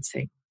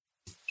experiencing.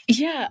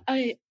 Yeah,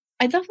 I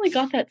definitely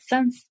got that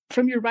sense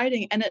from your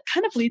writing, and it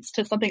kind of leads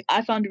to something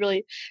I found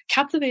really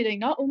captivating,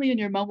 not only in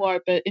your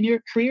memoir, but in your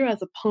career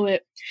as a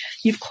poet.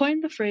 You've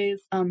coined the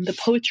phrase, the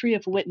poetry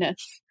of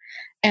witness.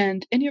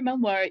 And in your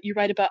memoir, you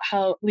write about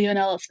how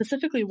Leonel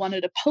specifically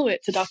wanted a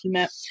poet to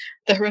document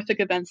the horrific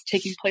events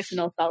taking place in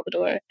El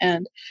Salvador.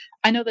 And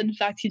I know that, in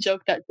fact, he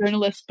joked that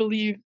journalists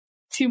believe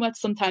too much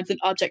sometimes in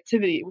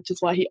objectivity, which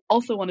is why he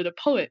also wanted a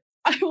poet.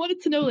 I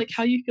wanted to know,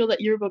 how you feel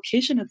that your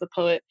vocation as a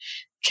poet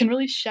can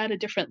really shed a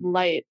different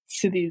light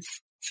to these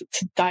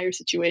to dire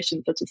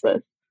situations such as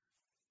this.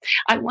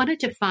 I wanted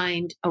to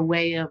find a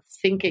way of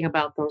thinking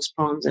about those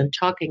poems and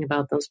talking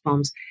about those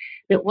poems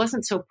that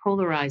wasn't so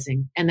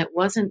polarizing, and that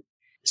wasn't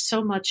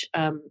so much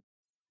a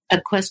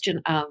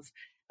question of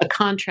a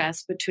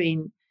contrast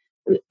between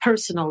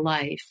personal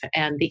life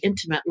and the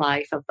intimate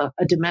life of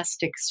a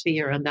domestic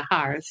sphere on the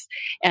hearth,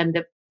 and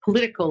the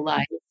political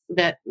life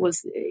that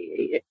was,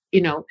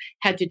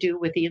 had to do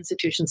with the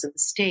institutions of the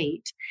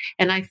state.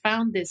 And I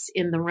found this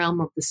in the realm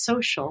of the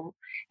social.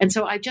 And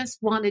so I just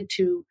wanted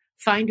to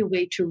find a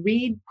way to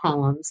read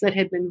poems that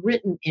had been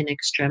written in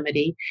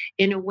extremity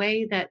in a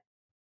way that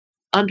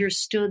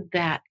understood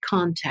that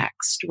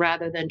context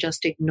rather than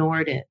just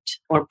ignored it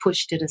or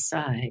pushed it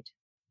aside.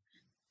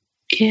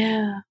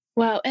 Yeah.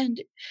 Wow.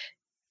 And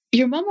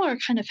your memoir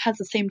kind of has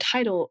the same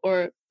title,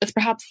 or it's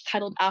perhaps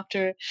titled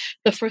after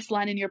the first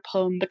line in your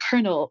poem, The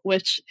Colonel,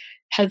 which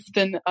has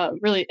been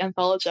really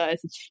anthologized.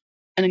 It's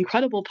an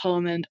incredible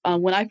poem. And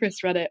when I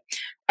first read it,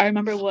 I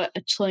remember what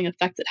a chilling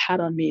effect it had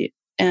on me.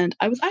 And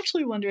I was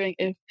actually wondering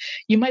if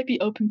you might be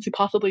open to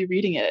possibly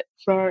reading it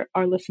for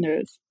our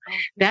listeners.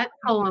 That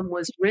poem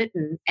was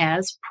written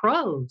as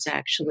prose,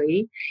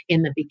 actually,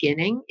 in the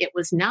beginning. It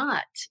was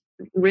not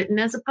written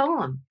as a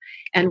poem.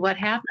 And what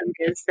happened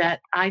is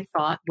that I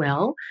thought,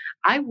 well,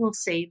 I will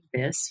save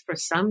this for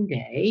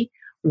someday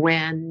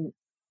when,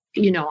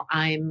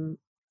 I'm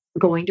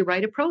going to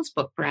write a prose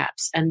book,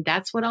 perhaps. And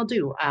that's what I'll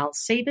do. I'll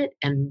save it,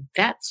 and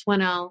that's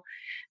when I'll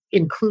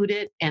include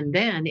it. And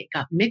then it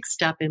got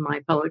mixed up in my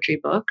poetry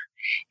book.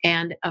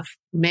 And a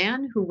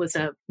man who was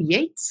a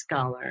Yeats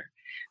scholar,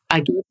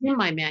 I gave him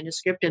my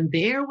manuscript, and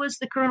there was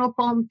the Colonel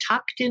poem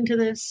tucked into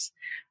this,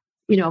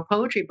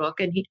 poetry book.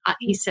 And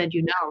he said,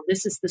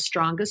 this is the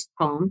strongest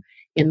poem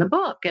in the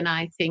book. And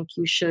I think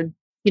you should,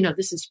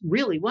 this is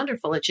really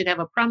wonderful. It should have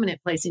a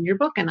prominent place in your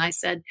book. And I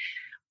said,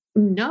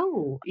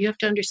 no, you have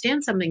to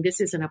understand something.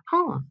 This isn't a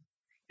poem.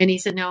 And he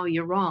said, no,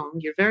 you're wrong.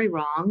 You're very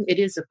wrong. It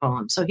is a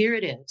poem. So here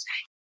it is.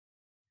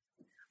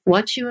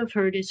 What you have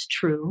heard is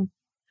true.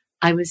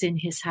 I was in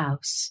his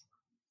house.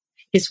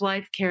 His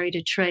wife carried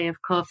a tray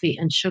of coffee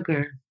and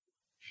sugar.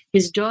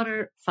 His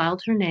daughter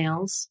filed her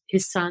nails.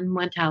 His son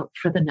went out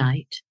for the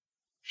night.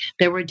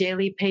 There were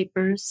daily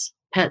papers,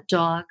 pet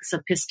dogs,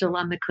 a pistol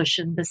on the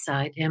cushion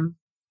beside him.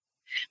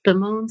 The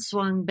moon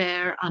swung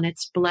bare on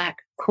its black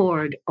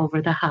cord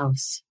over the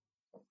house.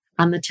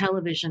 On the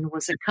television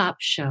was a cop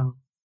show.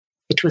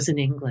 It was in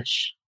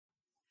English.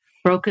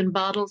 Broken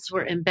bottles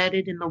were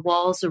embedded in the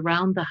walls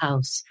around the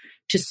house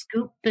to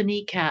scoop the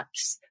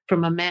kneecaps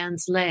from a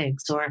man's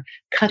legs or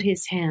cut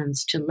his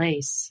hands to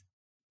lace.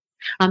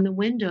 On the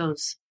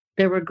windows,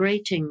 there were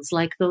gratings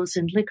like those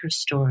in liquor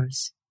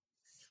stores.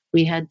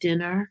 We had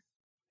dinner,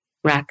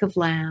 rack of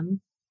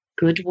lamb,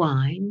 good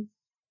wine.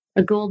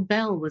 A gold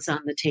bell was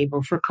on the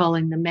table for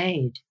calling the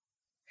maid.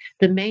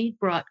 The maid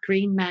brought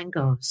green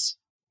mangoes,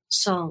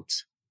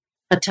 salt,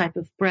 a type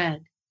of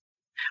bread.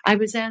 I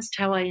was asked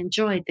how I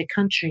enjoyed the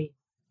country.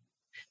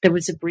 There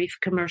was a brief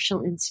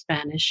commercial in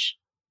Spanish.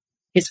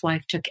 His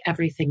wife took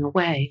everything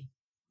away.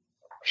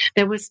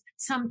 There was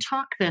some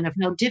talk then of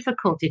how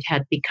difficult it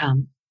had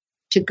become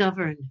to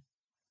govern.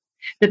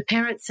 The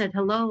parrot said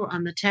hello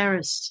on the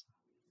terrace.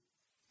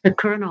 The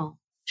colonel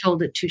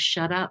told it to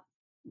shut up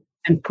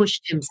and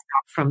pushed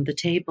himself from the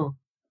table.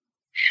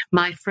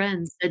 My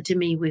friend said to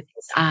me with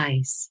his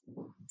eyes,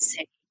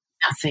 say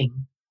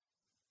nothing.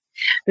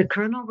 The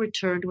colonel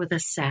returned with a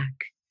sack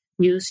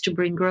used to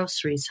bring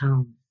groceries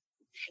home.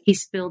 He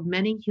spilled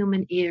many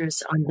human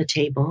ears on the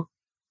table.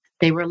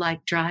 They were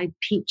like dried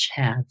peach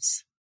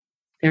halves.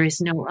 There is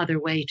no other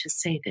way to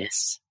say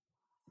this.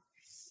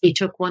 He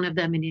took one of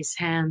them in his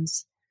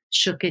hands,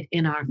 shook it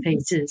in our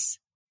faces.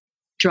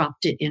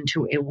 dropped it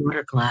into a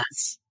water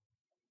glass.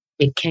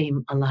 It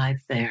came alive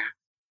there.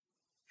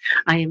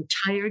 I am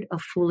tired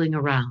of fooling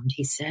around,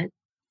 he said.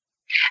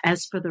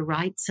 As for the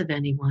rights of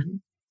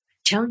anyone,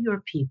 tell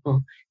your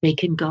people they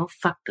can go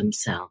fuck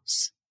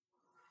themselves.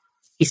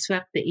 He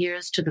swept the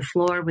ears to the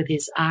floor with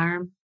his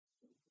arm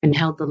and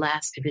held the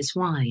last of his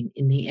wine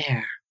in the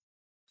air.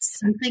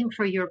 Something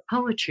for your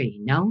poetry,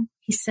 no?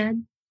 He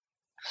said.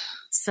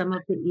 Some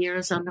of the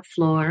ears on the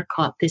floor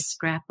caught this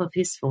scrap of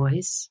his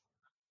voice.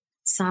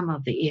 Some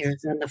of the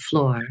ears on the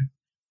floor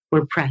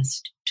were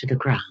pressed to the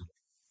ground.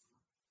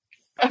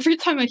 Every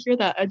time I hear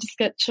that, I just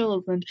get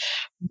chills. And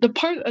the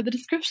part of the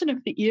description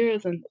of the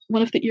ears and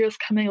one of the ears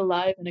coming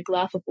alive in a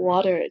glass of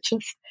water,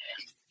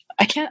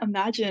 I can't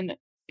imagine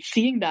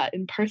seeing that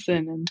in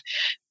person and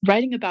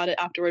writing about it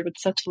afterward with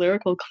such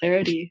lyrical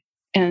clarity.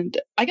 And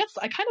I guess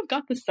I kind of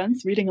got the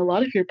sense reading a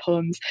lot of your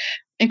poems,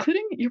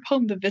 including your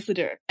poem, The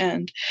Visitor.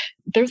 And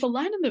there's a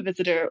line in The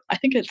Visitor, I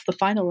think it's the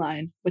final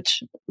line,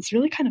 which is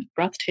really kind of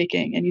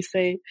breathtaking. And you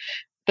say,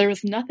 there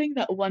is nothing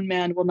that one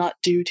man will not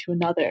do to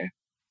another.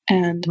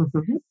 And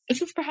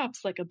this is perhaps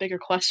like a bigger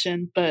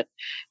question, but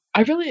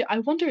I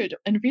wondered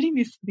in reading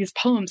these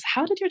poems,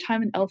 how did your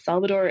time in El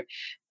Salvador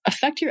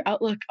affect your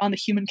outlook on the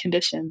human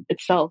condition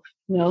itself?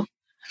 Well,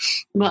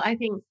 I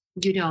think,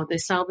 the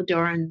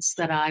Salvadorans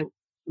that I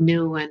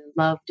knew and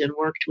loved and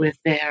worked with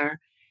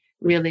there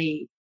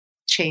really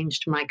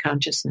changed my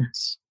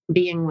consciousness,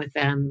 being with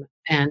them.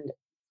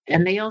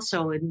 And they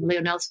also, in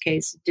Leonel's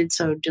case, did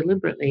so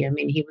deliberately. I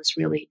mean, he was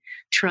really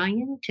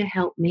trying to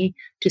help me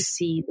to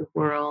see the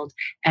world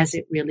as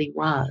it really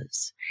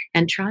was,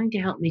 and trying to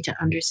help me to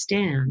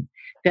understand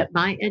that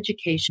my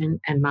education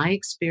and my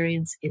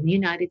experience in the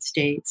United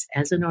States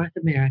as a North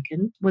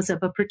American was of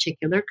a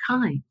particular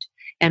kind,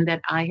 and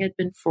that I had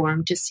been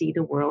formed to see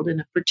the world in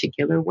a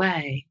particular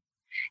way.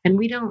 And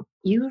we don't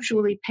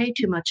usually pay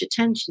too much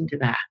attention to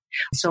that.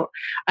 So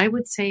I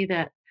would say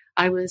that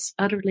I was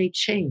utterly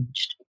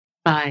changed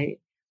by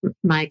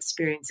my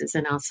experiences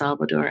in El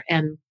Salvador.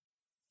 And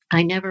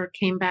I never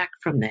came back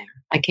from there.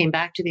 I came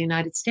back to the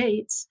United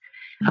States.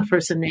 A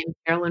person named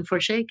Carolyn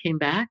Forché came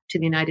back to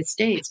the United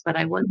States, but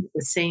I wasn't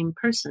the same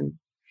person.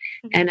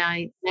 And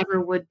I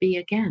never would be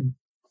again.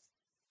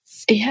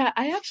 Yeah,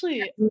 I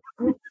actually...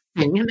 And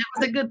that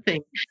was a good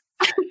thing.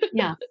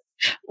 Yeah.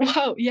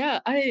 Wow, yeah.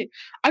 I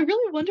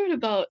really wondered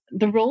about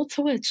the role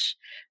to which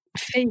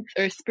faith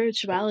or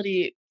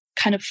spirituality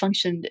kind of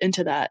functioned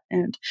into that.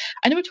 And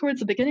I know towards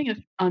the beginning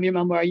of your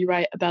memoir, you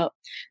write about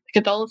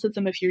the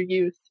Catholicism of your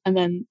youth. And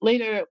then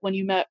later, when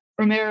you met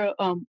Romero,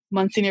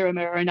 Monsignor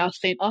Romero, and now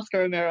Saint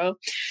Oscar Romero,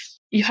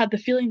 you had the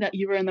feeling that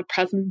you were in the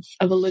presence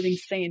of a living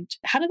saint.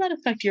 How did that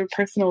affect your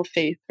personal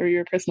faith or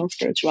your personal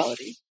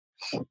spirituality?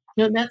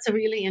 That's a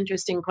really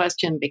interesting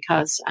question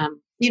because,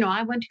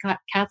 I went to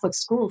Catholic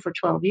school for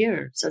 12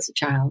 years as a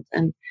child,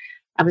 and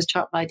I was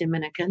taught by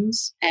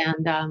Dominicans.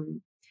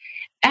 And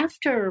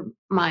after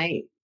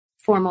my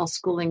formal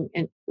schooling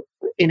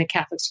in a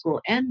Catholic school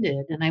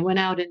ended, and I went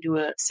out into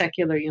a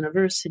secular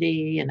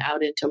university and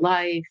out into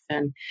life,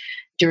 and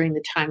during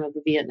the time of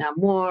the Vietnam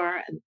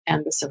War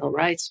and the Civil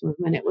Rights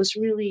Movement, it was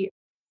really,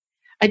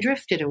 I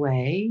drifted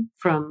away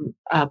from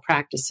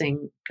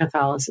practicing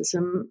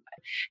Catholicism.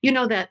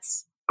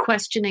 That's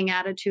questioning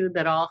attitude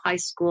that all high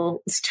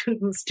school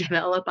students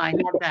develop. I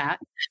had that.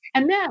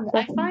 And then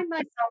I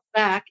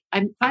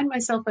find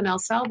myself in El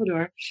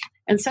Salvador,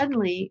 and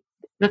suddenly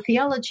the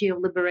theology of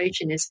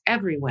liberation is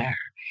everywhere.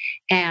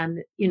 And,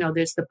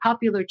 there's the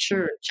popular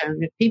church,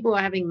 and people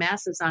are having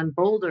masses on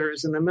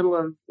boulders in the middle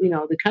of,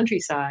 the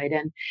countryside.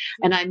 And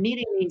I'm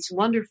meeting these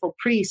wonderful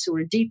priests who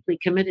are deeply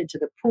committed to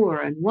the poor,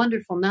 and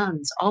wonderful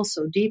nuns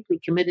also deeply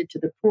committed to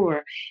the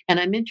poor. And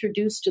I'm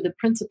introduced to the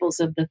principles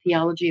of the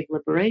theology of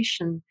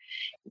liberation.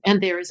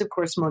 And there is, of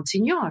course,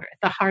 Monsignor at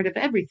the heart of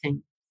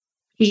everything.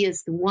 He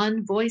is the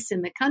one voice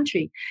in the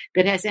country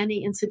that has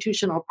any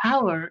institutional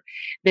power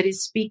that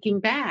is speaking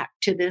back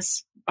to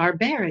this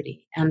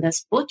barbarity and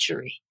this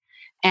butchery.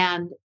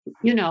 And,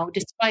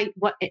 despite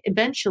what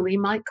eventually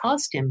might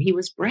cost him, he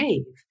was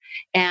brave.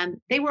 And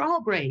they were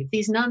all brave,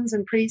 these nuns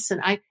and priests.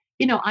 And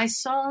I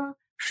saw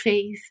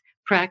faith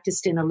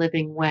practiced in a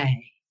living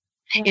way,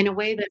 in a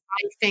way that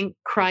I think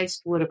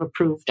Christ would have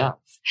approved of.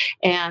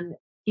 And,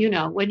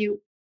 when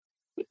you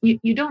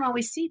don't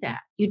always see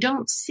that. You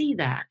don't see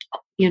that,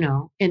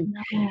 and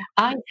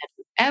I have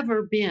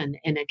ever been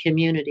in a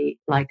community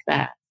like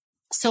that.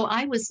 So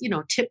I was,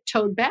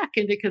 tiptoed back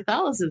into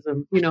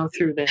Catholicism,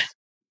 through this.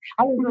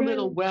 I was a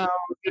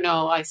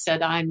little, I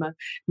said, I'm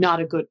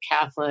not a good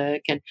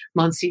Catholic. And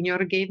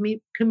Monsignor gave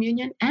me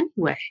communion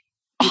anyway.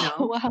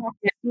 Oh, wow.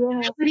 Yeah.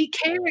 Nobody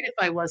cared if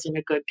I wasn't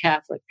a good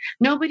Catholic.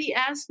 Nobody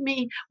asked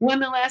me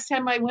when the last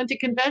time I went to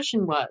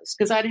confession was,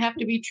 because I'd have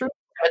to be true.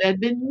 It had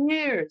been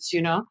years,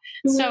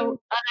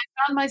 So I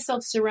found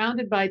myself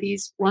surrounded by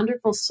these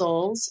wonderful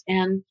souls,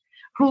 and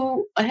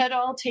who had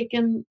all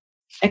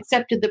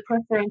accepted the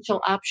preferential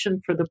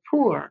option for the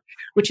poor,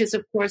 which is,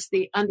 of course,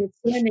 the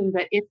understanding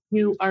that if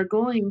you are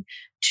going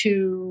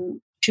to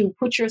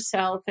put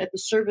yourself at the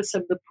service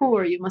of the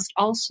poor, you must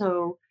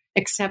also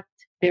accept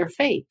their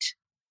fate.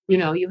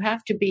 You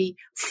have to be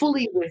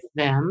fully with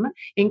them,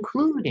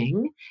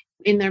 including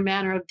in their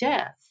manner of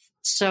death.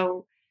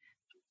 So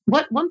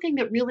one thing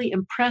that really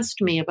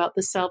impressed me about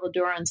the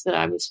Salvadorans that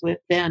I was with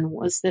then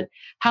was that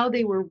how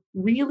they were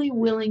really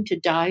willing to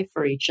die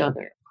for each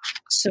other.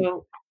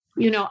 So,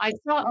 I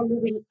saw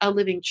a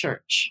living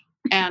church.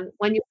 And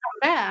when you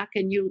come back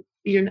and you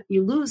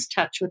lose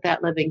touch with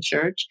that living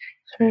church,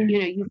 Sure.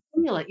 You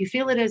feel it. You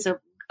feel it as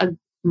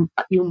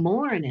you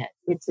mourn it.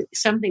 It's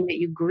something that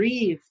you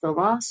grieve the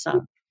loss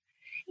of.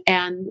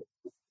 And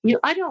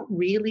I don't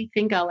really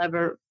think I'll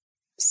ever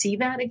see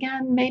that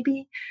again,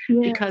 maybe,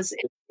 because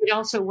it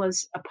also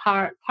was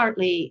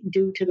partly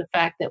due to the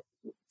fact that,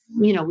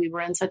 we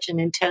were in such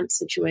an intense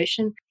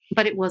situation,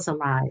 but it was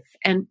alive.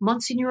 And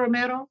Monsignor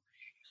Romero,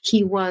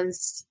 he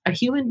was a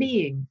human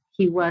being.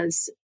 He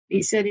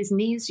said his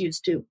knees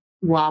used to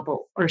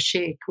wobble or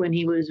shake when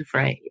he was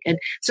afraid. And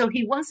so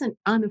he wasn't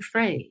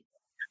unafraid.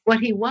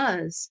 What he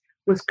was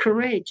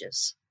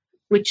courageous,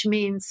 which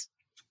means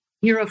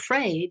you're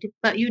afraid,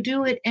 but you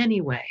do it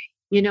anyway.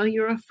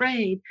 You're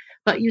afraid,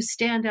 but you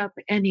stand up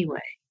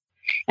anyway.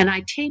 And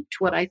I taped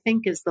what I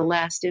think is the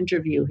last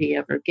interview he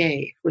ever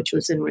gave, which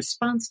was in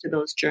response to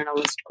those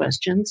journalist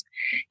questions.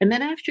 And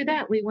then after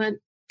that, we went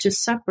to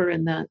supper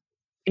in the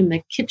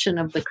kitchen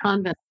of the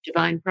Convent of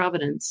Divine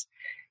Providence,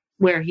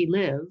 where he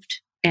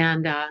lived.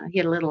 And he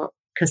had a little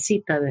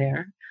casita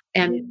there.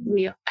 And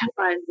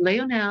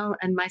Leonel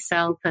and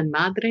myself and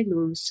Madre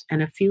Luz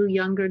and a few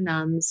younger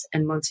nuns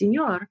and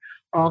Monsignor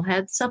all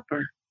had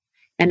supper.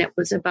 And it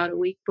was about a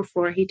week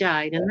before he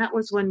died. And that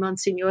was when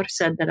Monsignor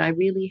said that I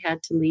really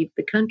had to leave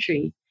the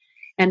country.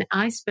 And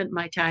I spent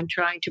my time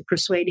trying to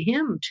persuade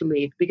him to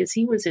leave because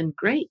he was in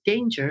great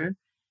danger.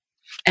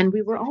 And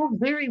we were all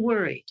very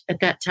worried at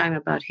that time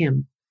about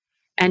him.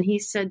 And he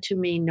said to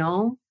me,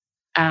 no,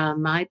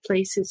 my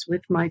place is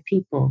with my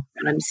people.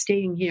 And I'm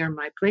staying here.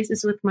 My place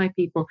is with my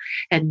people.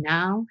 And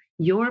now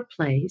your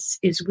place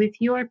is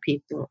with your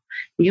people.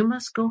 You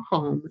must go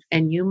home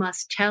and you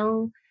must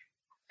tell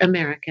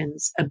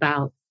Americans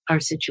about our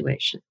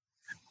situation.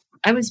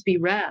 I was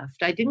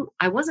bereft. I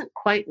wasn't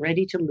quite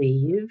ready to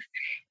leave.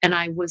 And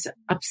I was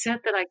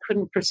upset that I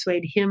couldn't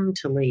persuade him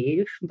to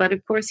leave. But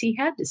of course he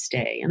had to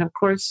stay. And of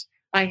course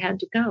I had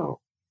to go.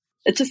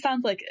 It just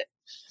sounds like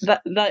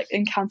that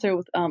encounter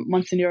with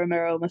Monsignor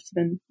Romero must have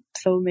been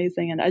so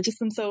amazing. And I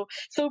just am so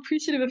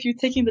appreciative of you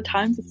taking the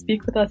time to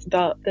speak with us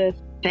about this.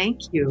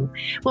 Thank you.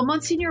 Well,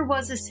 Monsignor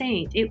was a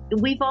saint.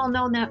 We've all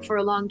known that for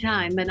a long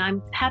time, and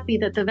I'm happy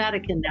that the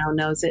Vatican now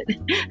knows it.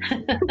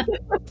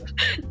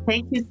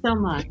 Thank you so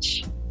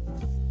much.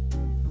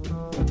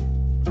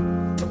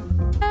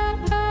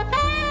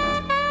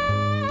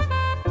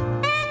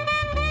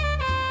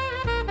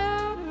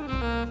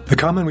 The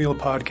Commonweal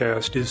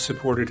podcast is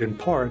supported in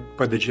part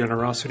by the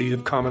generosity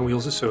of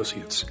Commonweal's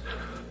associates.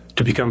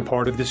 To become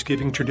part of this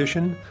giving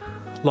tradition,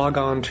 log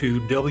on to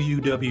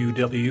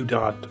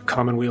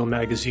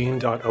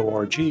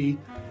www.commonwealmagazine.org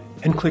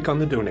and click on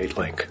the donate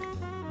link.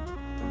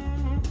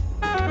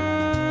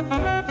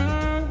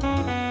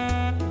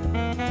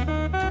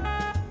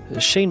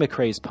 Shane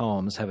McCrae's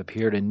poems have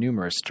appeared in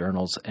numerous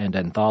journals and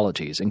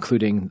anthologies,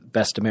 including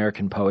Best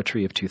American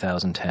Poetry of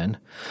 2010,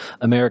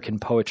 American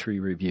Poetry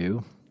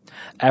Review,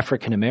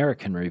 African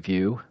American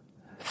Review,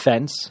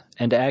 Fence,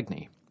 and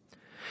Agni.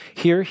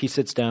 Here he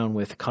sits down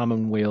with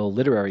Commonweal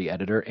literary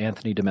editor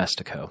Anthony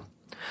Domestico.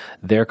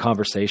 Their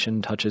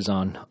conversation touches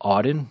on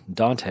Auden,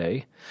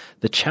 Dante,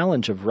 the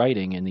challenge of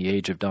writing in the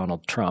age of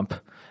Donald Trump,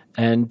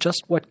 and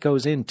just what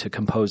goes into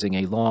composing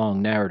a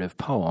long narrative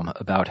poem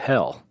about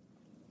hell.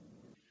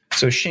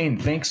 So Shane,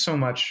 thanks so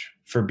much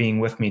for being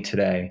with me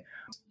today.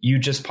 You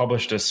just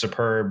published a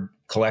superb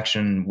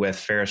collection with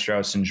Farrar,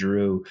 Straus and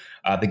Giroux,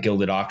 the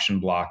Gilded Auction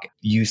Block.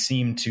 You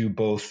seem to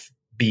both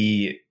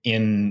be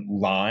in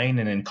line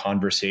and in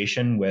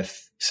conversation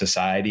with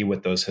society,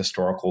 with those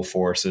historical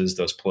forces,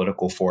 those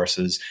political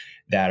forces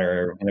that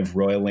are kind of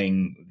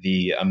roiling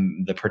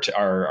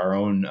our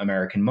own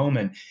American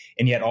moment.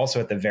 And yet also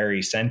at the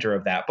very center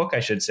of that book,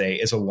 I should say,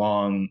 is a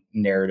long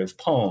narrative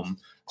poem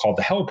called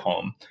The Hell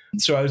Poem.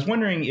 So I was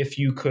wondering if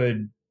you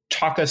could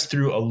talk us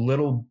through a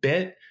little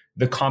bit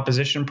the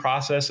composition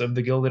process of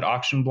the Gilded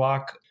Auction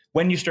Block.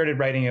 When you started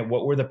writing it,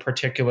 what were the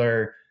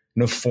particular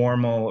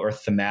formal or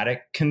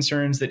thematic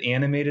concerns that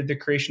animated the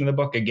creation of the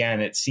book? Again,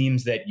 it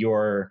seems that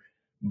you're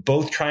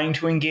both trying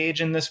to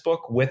engage in this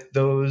book with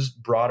those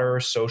broader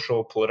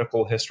social,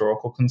 political,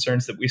 historical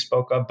concerns that we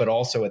spoke of, but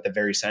also at the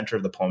very center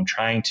of the poem,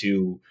 trying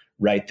to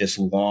write this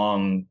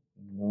long,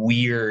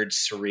 weird,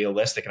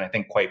 surrealistic, and I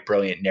think quite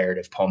brilliant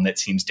narrative poem that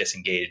seems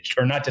disengaged,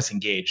 or not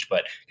disengaged,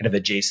 but kind of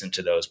adjacent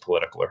to those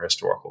political or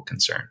historical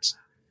concerns.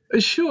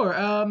 Sure.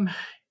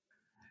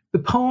 The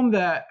poem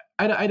that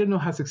I don't know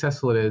how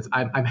successful it is.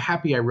 I'm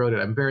happy I wrote it.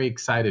 I'm very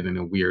excited in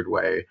a weird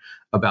way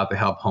about the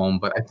Hell Poem,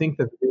 but I think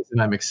that the reason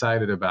I'm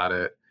excited about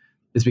it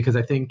is because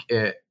I think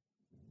it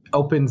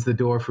opens the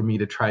door for me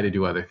to try to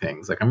do other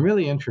things. Like, I'm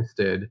really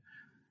interested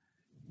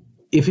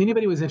if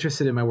anybody was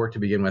interested in my work to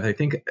begin with, I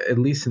think at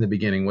least in the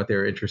beginning, what they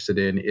were interested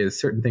in is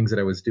certain things that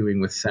I was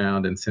doing with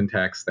sound and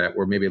syntax that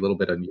were maybe a little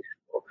bit unusual.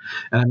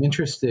 And I'm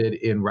interested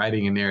in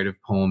writing a narrative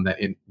poem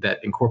that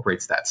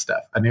incorporates that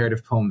stuff, a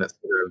narrative poem that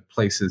sort of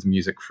places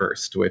music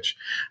first, which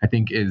I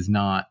think is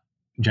not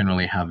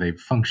generally how they've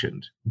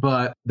functioned.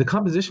 But the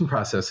composition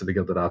process of the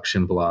Gilded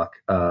Auction Block,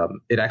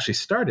 it actually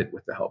started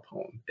with the Hell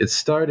poem. It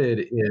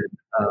started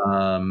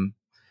in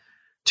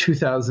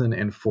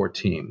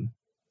 2014.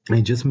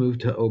 I just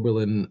moved to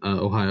Oberlin,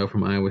 Ohio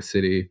from Iowa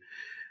City.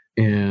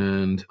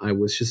 And I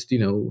was just,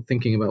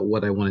 thinking about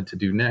what I wanted to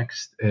do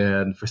next.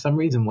 And for some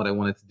reason, what I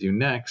wanted to do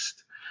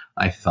next,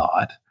 I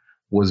thought,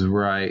 was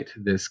write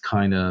this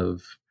kind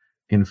of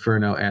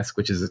Inferno-esque,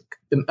 which is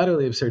an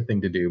utterly absurd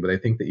thing to do. But I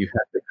think that you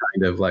have to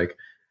kind of like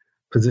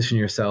position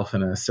yourself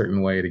in a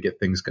certain way to get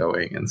things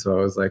going. And so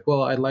I was like,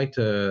 well, I'd like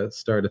to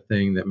start a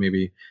thing that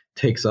maybe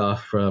takes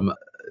off from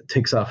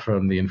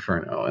the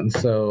Inferno. And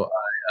so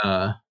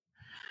I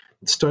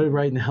started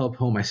writing the Hell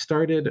poem. I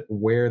started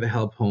where the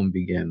Hell poem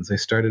begins. I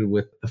started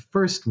with the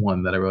first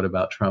one that I wrote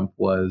about Trump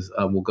was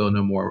We'll Go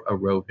No More a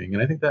Roving.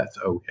 And I think that's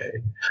okay.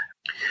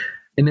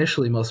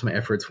 Initially, most of my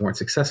efforts weren't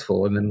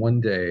successful. And then one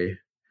day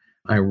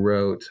I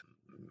wrote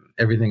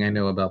Everything I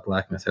Know About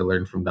Blackness I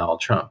Learned from Donald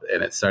Trump.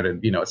 And it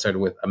started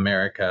with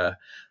America,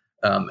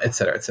 et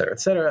cetera, et cetera, et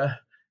cetera.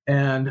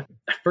 And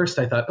at first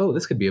I thought, oh,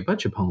 this could be a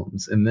bunch of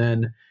poems. And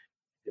then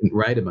I didn't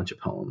write a bunch of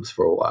poems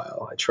for a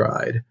while. I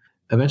tried.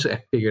 Eventually,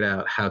 I figured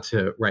out how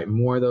to write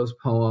more of those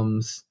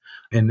poems.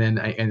 And then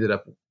I ended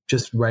up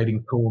just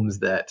writing poems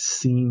that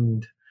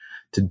seemed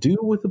to do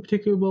with a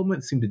particular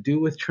moment, seemed to do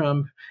with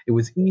Trump. It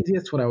was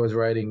easiest when I was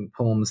writing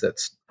poems that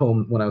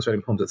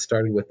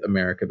started with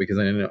America, because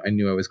I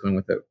knew I was going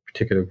with a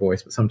particular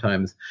voice. But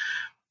sometimes,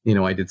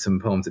 I did some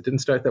poems that didn't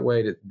start that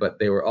way, but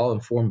they were all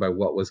informed by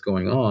what was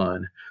going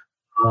on.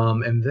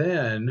 And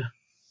then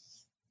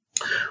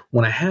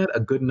when I had a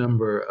good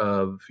number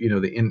of,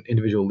 the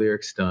individual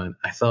lyrics done,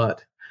 I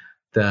thought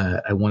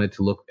that I wanted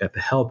to look at the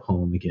Hell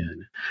poem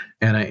again.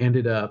 And I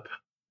ended up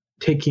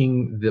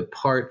taking the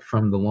part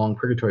from the Long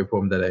Purgatory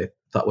poem that I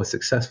thought was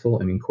successful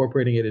and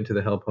incorporating it into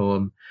the Hell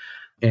poem,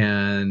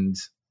 and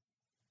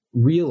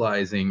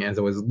realizing as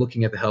I was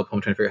looking at the Hell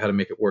poem, trying to figure out how to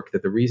make it work,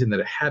 that the reason that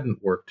it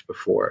hadn't worked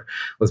before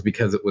was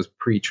because it was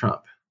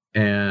pre-Trump.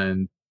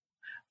 And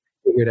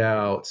figured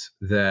out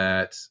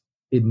that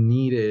it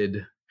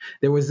needed...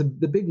 There was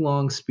the big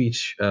long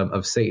speech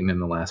of Satan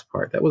in the last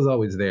part. That was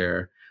always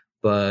there,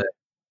 but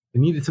it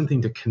needed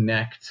something to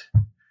connect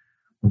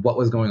what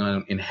was going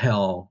on in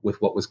Hell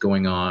with what was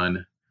going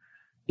on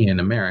in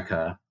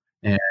America.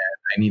 And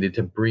I needed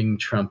to bring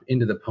Trump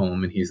into the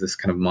poem, and he's this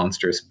kind of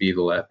monstrous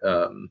beetle at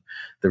the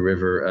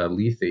river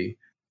Lethe.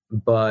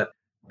 But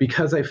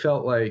because I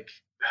felt like,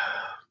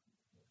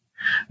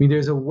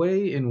 there's a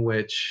way in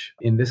which,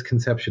 in this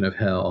conception of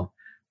Hell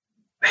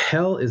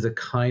is a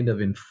kind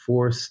of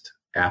enforced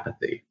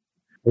apathy.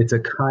 It's a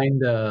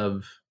kind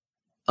of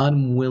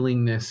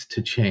unwillingness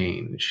to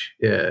change.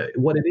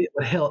 What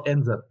Hell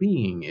ends up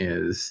being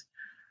is,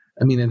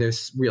 and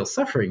there's real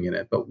suffering in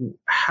it, but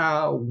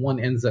how one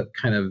ends up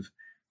kind of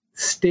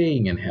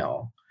staying in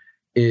Hell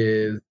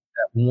is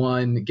that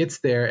one gets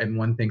there and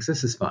one thinks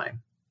this is fine,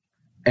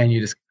 and you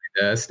just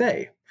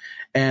stay.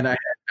 And I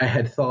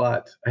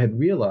had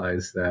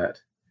realized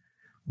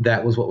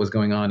that was what was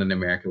going on in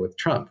America with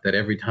Trump, that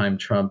every time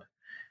Trump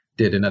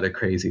did another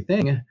crazy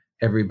thing,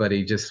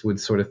 everybody just would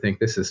sort of think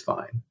this is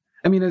fine.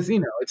 As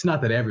it's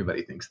not that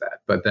everybody thinks that,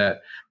 but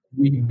that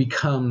we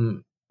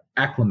become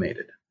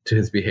acclimated to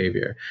his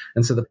behavior.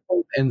 And so the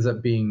poem ends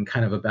up being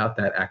kind of about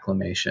that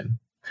acclimation,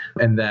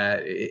 and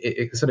that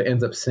it sort of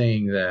ends up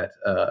saying that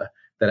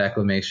that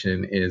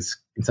acclimation is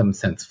in some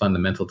sense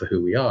fundamental to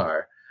who we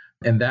are.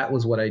 And that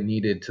was what I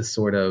needed to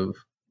sort of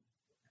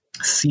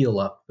seal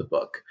up the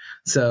book.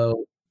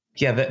 So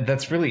yeah,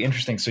 that's really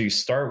interesting. So you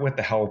start with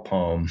the Hell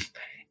poem,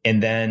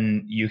 and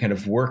then you kind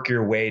of work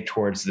your way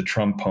towards the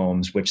Trump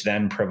poems, which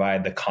then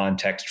provide the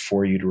context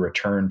for you to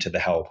return to the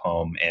Hell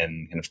poem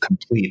and kind of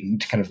complete and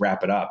to kind of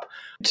wrap it up.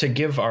 To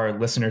give our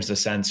listeners a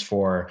sense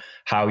for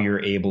how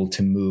you're able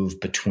to move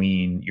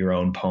between your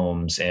own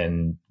poems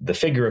and the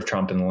figure of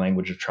Trump and the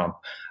language of Trump,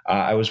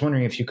 I was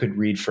wondering if you could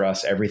read for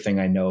us Everything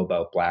I Know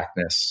About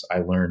Blackness I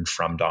Learned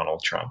from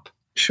Donald Trump.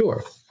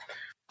 Sure.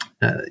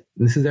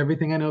 This is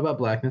Everything I Know About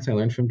Blackness I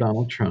Learned from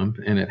Donald Trump,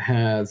 and it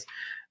has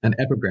an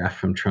epigraph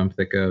from Trump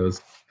that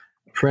goes,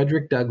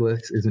 Frederick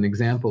Douglass is an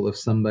example of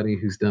somebody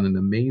who's done an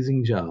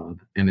amazing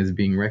job and is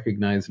being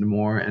recognized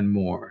more and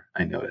more,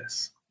 I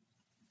notice.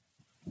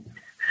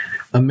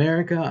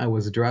 America, I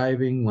was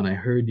driving when I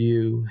heard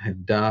you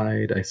had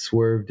died. I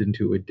swerved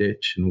into a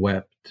ditch and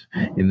wept.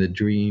 In the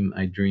dream,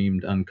 I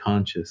dreamed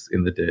unconscious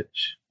in the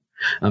ditch.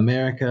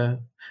 America,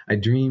 I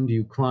dreamed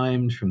you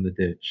climbed from the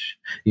ditch.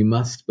 You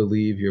must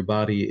believe your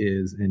body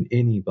is an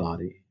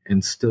anybody,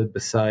 and stood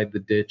beside the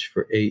ditch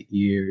for 8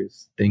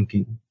 years,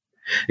 thinking.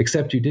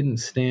 Except you didn't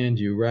stand,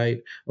 you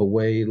right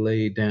away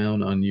lay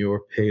down on your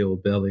pale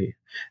belly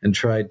and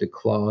tried to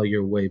claw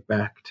your way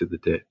back to the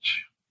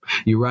ditch.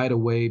 You right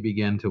away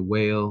began to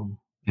wail,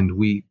 and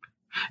weep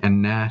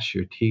and gnash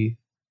your teeth.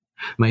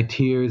 My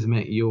tears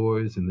met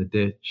yours in the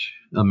ditch,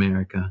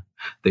 America.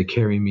 They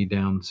carry me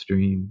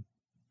downstream,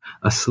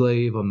 a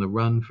slave on the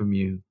run from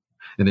you,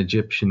 an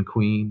Egyptian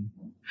queen.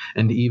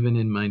 And even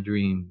in my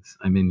dreams,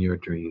 I'm in your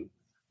dream.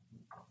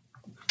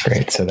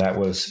 Great. So that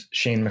was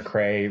Shane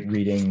McCrae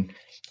reading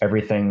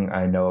Everything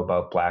I Know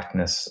About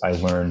Blackness I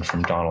Learned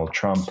from Donald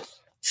Trump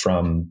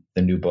from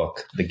the new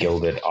book, The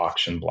Gilded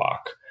Auction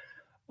Block.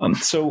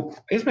 So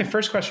I guess my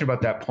first question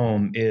about that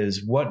poem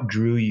is, what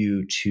drew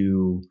you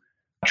to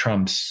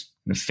Trump's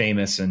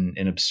famous and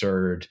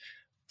absurd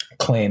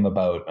claim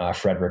about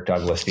Frederick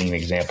Douglass being an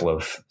example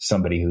of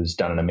somebody who's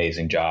done an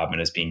amazing job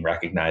and is being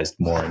recognized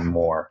more and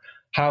more?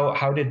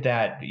 How did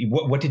that,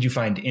 what did you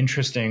find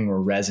interesting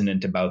or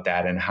resonant about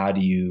that? And how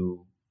do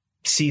you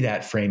see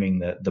that framing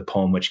the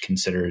poem, which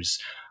considers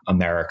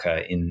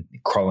America in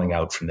crawling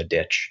out from the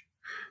ditch?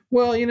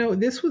 Well,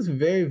 this was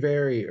very,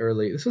 very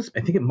early.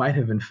 I think it might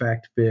have in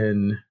fact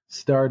been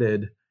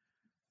started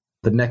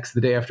the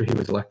day after he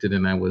was elected,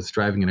 and I was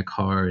driving in a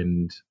car,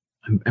 and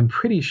I'm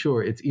pretty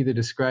sure it's either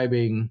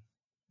describing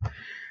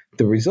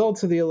the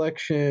results of the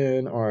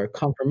election or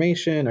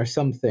confirmation or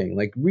something.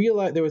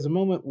 There was a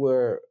moment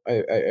where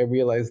I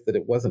realized that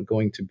it wasn't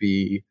going to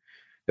be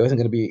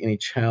any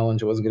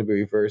challenge. It wasn't going to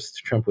be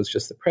reversed. Trump was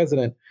just the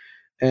president.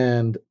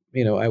 And,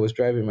 I was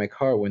driving my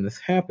car when this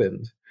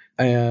happened,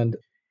 and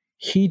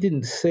he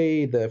didn't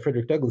say the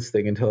Frederick Douglass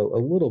thing until a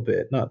little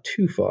bit, not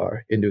too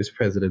far into his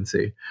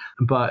presidency.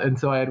 And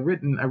so I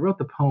wrote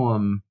the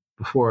poem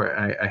before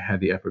I had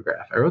the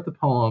epigraph. I wrote the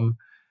poem,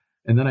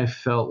 and then I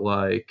felt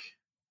like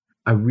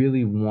I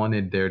really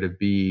wanted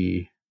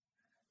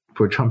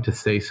for Trump to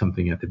say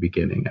something at the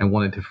beginning. I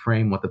wanted to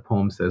frame what the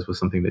poem says with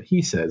something that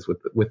he says,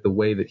 with the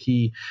way that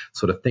he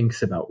sort of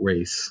thinks about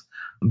race,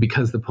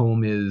 because the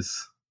poem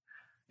is,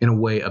 in a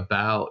way,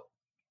 about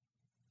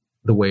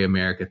the way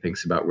America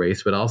thinks about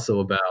race, but also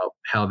about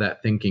how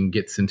that thinking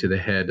gets into the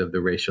head of the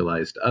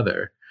racialized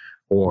other,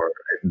 or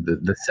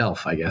the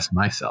self, I guess,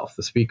 myself,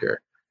 the speaker,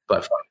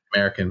 but from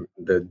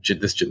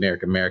this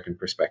generic American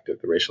perspective,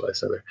 the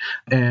racialized other.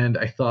 And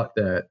I thought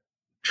that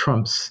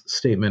Trump's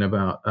statement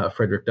about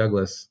Frederick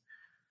Douglass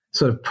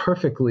sort of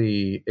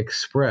perfectly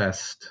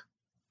expressed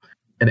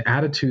an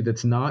attitude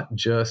that's not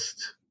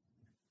just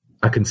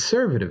a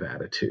conservative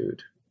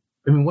attitude.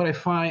 I mean, what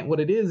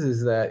it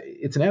is that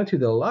it's an attitude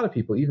that a lot of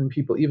people,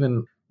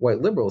 even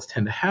white liberals,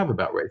 tend to have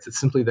about race. It's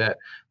simply that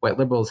white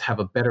liberals have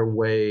a better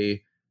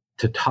way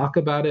to talk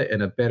about it,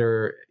 and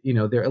they're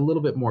a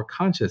little bit more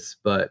conscious.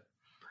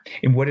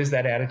 And what is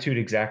that attitude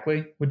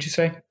exactly, would you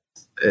say?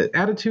 An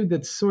attitude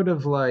that's sort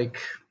of like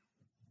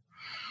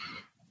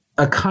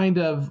a kind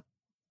of,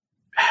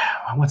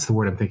 what's the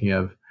word I'm thinking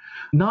of?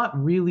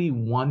 Not really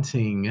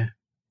wanting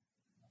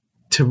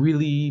to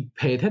really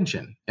pay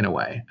attention in a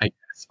way, I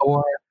guess.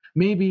 Or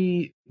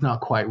maybe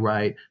not quite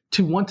right,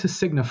 to want to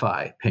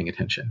signify paying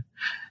attention.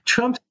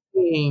 Trump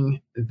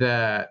saying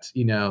that,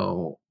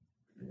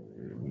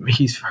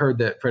 he's heard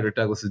that Frederick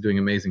Douglass is doing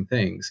amazing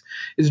things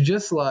is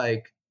just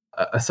like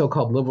a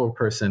so-called liberal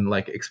person,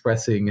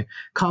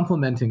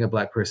 complimenting a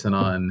black person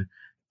on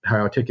how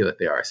articulate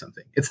they are or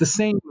something. It's the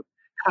same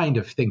kind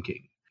of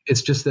thinking.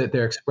 It's just that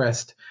they're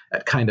expressed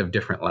at kind of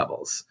different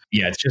levels.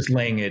 Yeah, it's just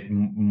laying it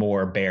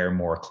more bare,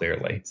 more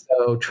clearly.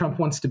 So Trump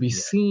wants to be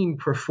seen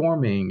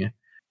performing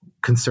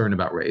concern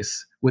about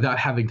race without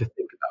having to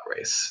think about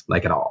race,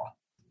 at all.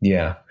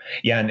 Yeah.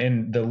 Yeah.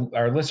 And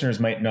our listeners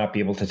might not be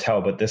able to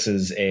tell, but this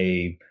is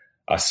a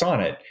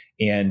sonnet,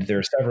 and there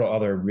are several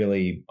other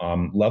really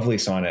lovely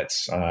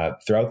sonnets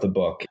throughout the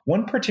book.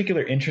 One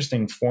particular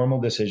interesting formal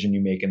decision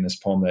you make in this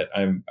poem that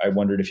I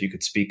wondered if you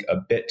could speak a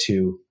bit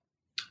to,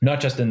 not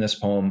just in this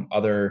poem,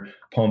 other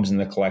poems in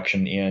the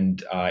collection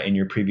and in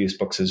your previous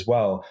books as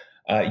well.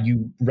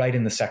 You write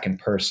in the second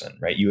person,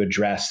 right? You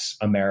address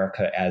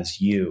America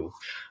as you.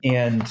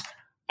 And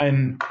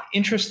I'm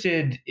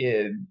interested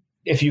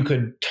if you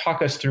could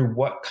talk us through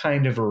what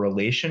kind of a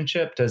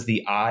relationship does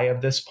the I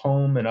of this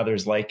poem and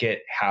others like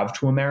it have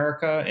to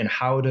America, and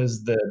how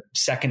does the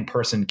second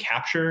person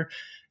capture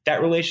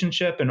that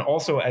relationship? And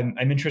also I'm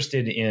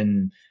interested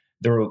in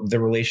the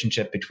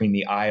relationship between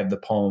the I of the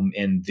poem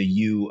and the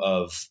you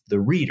of the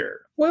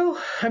reader.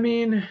 Well, I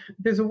mean,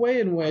 there's a way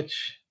in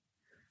which,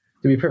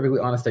 to be perfectly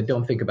honest, I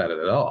don't think about it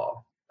at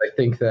all. I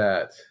think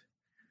that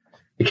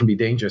it can be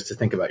dangerous to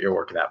think about your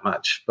work that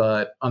much.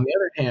 But on the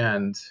other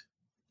hand,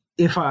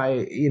 if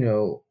I,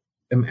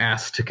 am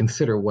asked to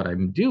consider what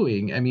I'm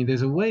doing, I mean,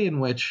 there's a way in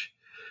which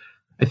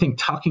I think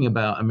talking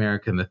about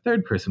America in the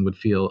third person would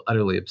feel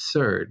utterly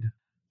absurd,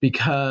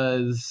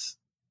 because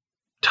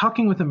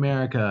talking with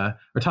America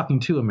or talking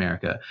to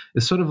America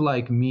is sort of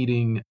like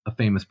meeting a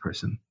famous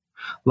person.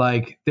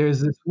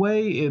 There's this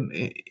way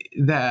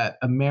that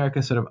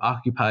America sort of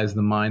occupies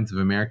the minds of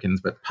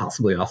Americans, but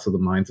possibly also the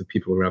minds of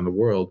people around the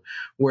world,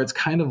 where it's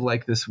kind of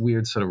like this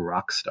weird sort of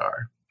rock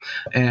star.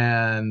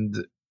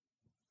 And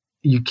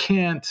you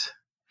can't,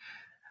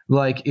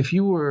 if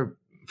you were,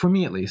 for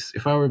me at least,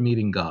 if I were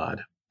meeting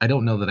God, I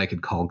don't know that I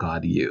could call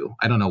God you.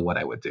 I don't know what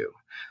I would do.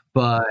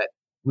 But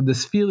with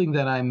this feeling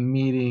that I'm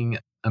meeting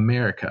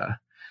America.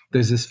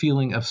 There's this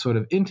feeling of sort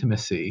of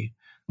intimacy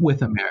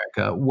with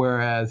America,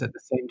 whereas at the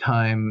same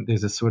time,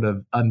 there's a sort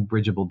of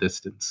unbridgeable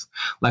distance.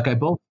 Like I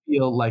both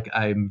feel like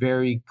I'm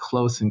very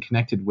close and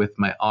connected with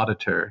my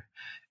auditor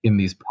in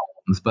these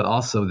poems, but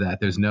also that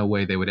there's no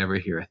way they would ever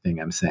hear a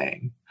thing I'm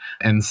saying.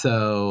 And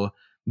so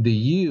the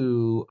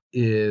you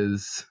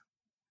is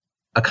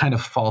a kind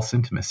of false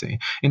intimacy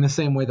in the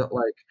same way that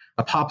like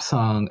a pop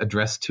song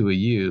addressed to a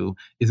you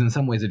is in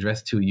some ways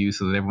addressed to a you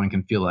so that everyone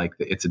can feel like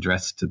it's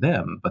addressed to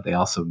them, but they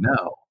also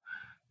know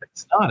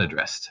it's not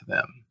addressed to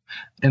them.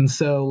 And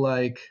so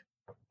like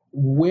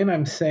when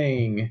I'm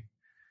saying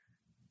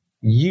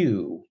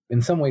you,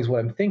 in some ways what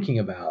I'm thinking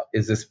about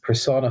is this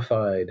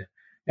personified,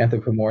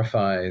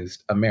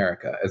 anthropomorphized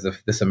America, as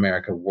if this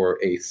America were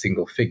a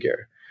single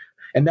figure.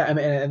 And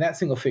that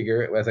single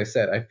figure, as I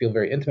said, I feel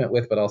very intimate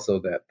with, but also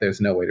that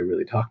there's no way to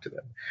really talk to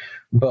them.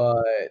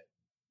 But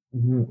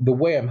the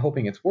way I'm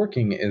hoping it's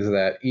working is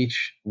that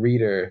each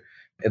reader,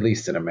 at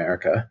least in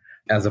America,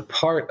 as a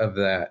part of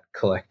that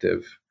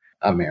collective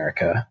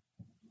America,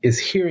 is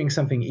hearing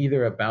something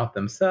either about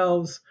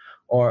themselves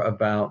or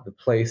about the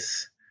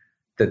place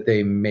that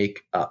they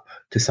make up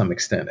to some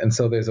extent. And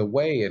so there's a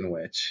way in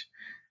which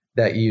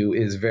that you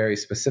is very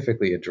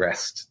specifically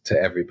addressed to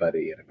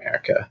everybody in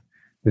America.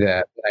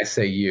 That when I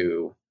say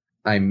you,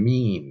 I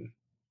mean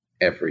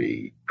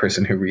every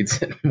person who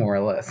reads it, more or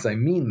less. I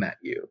mean that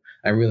you.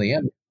 I really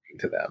am speaking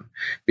to them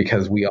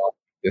because we all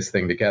do this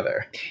thing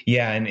together.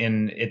 Yeah,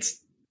 and it's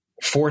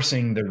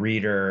forcing the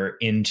reader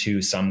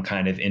into some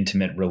kind of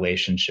intimate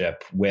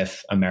relationship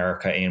with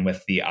America and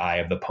with the I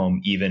of the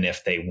poem, even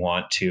if they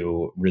want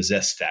to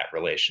resist that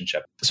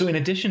relationship. So in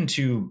addition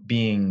to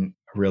being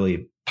a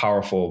really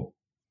powerful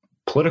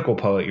political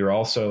poet, you're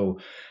also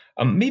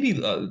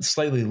maybe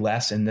slightly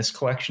less in this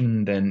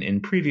collection than in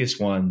previous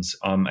ones.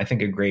 I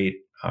think a great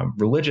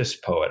religious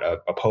poet,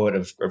 a poet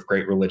of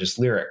great religious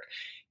lyric.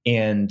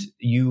 And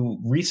you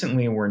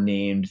recently were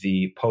named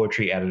the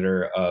poetry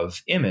editor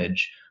of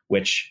Image,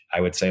 which I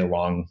would say,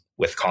 along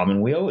with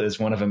Commonweal, is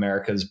one of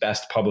America's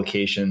best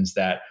publications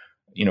that,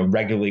 you know,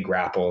 regularly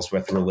grapples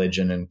with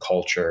religion and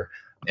culture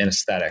and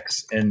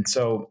aesthetics. And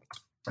so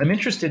I'm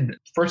interested,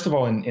 first of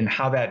all, in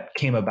how that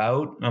came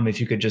about. If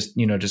you could just,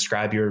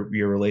 describe your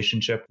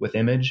relationship with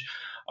Image,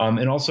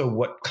 and also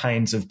what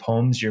kinds of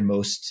poems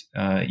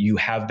you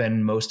have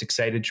been most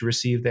excited to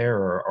receive there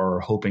or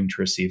hoping to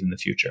receive in the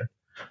future.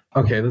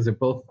 Okay, those are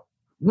both,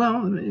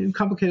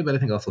 complicated, but I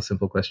think also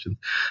simple questions.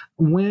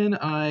 When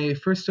I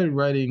first started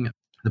writing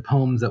the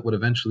poems that would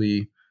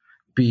eventually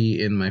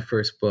be in my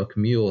first book,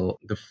 Mule,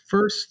 the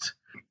first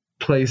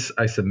place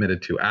I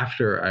submitted to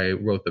after I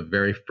wrote the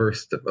very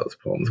first of those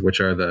poems,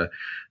 which are the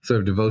sort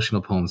of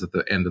devotional poems at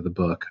the end of the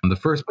book, the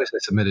first place I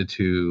submitted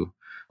to,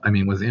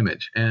 was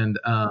Image. And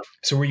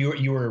so were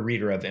you were a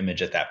reader of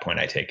Image at that point,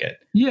 I take it?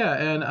 Yeah,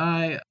 and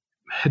I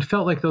had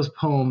felt like those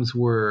poems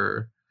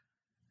were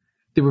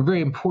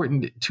very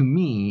important to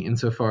me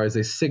insofar as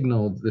they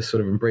signaled this sort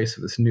of embrace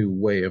of this new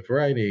way of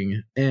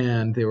writing,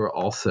 and they were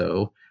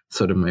also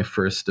sort of my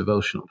first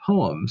devotional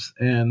poems.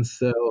 And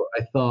so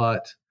I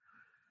thought,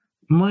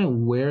 my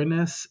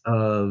awareness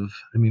of,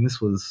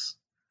 this was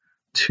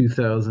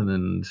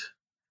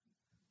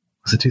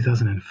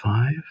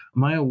 2005?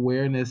 My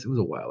awareness, it was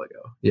a while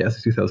ago.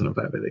 Yes,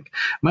 2005, I think.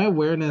 My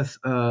awareness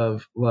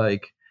of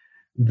like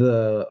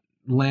the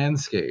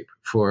landscape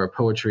for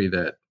poetry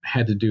that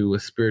had to do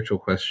with spiritual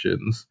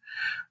questions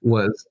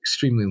was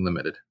extremely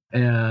limited.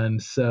 And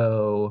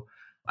so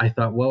I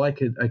thought, well, I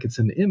could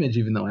send the Image,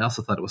 even though I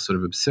also thought it was sort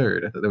of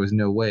absurd. I thought there was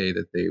no way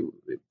that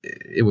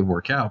it would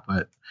work out,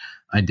 but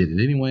I did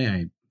it anyway.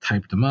 I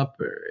typed them up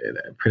and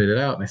I printed it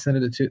out and I sent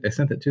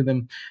it to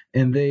them.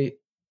 And I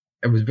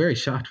was very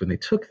shocked when they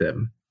took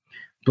them.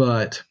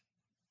 But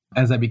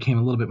as I became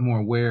a little bit more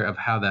aware of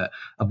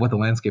of what the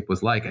landscape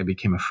was like, I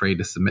became afraid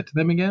to submit to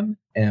them again.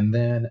 And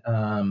then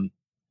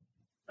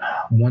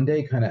one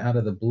day, kind of out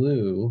of the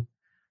blue,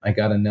 I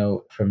got a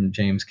note from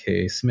James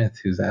K. Smith,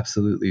 who's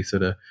absolutely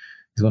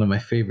he's one of my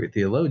favorite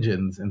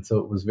theologians. And so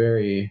it was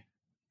very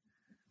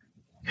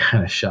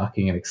kind of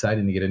shocking and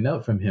exciting to get a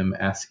note from him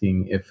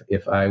asking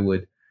if I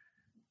would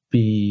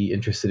be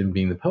interested in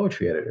being the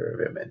poetry editor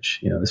of Image.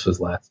 This was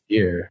last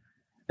year.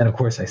 And of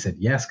course I said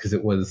yes, because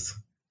it was,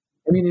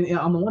 on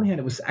the one hand,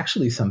 it was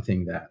actually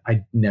something that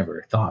I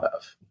never thought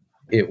of.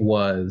 It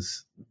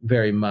was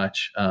very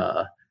much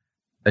a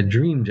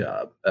dream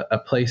job, a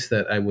place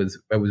that I was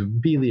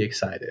really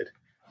excited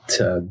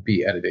to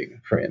be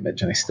editing for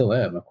Image. And I still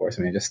am, of course.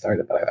 I just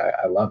started, but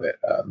I love it.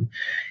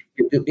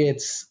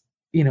 It's,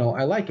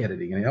 I like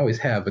editing, and I always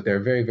have, but there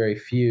are very, very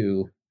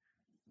few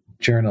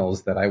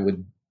journals that I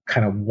would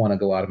kind of want to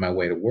go out of my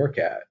way to work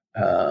at.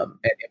 And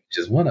Image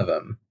is one of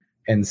them.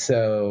 And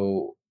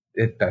so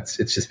it's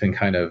just been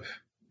kind of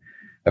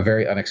a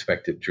very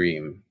unexpected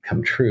dream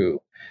come true.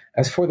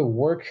 As for the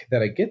work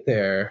that I get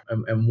there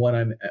and what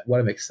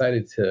I'm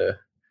excited to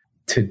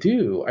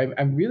do,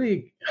 I'm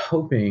really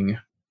hoping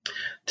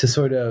to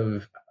sort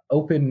of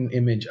open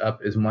Image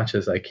up as much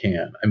as I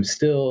can. I'm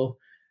still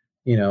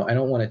I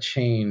don't want to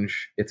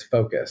change its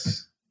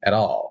focus at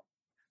all.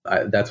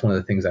 That's one of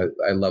the things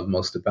I love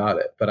most about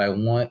it. But I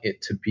want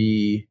it to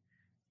be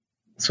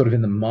sort of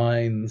in the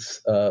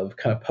minds of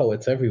kind of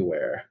poets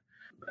everywhere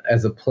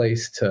as a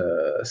place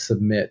to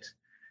submit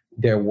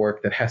their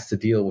work that has to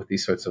deal with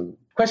these sorts of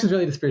questions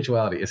related to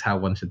spirituality, is how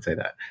one should say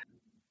that.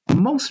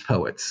 Most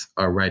poets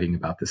are writing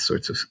about this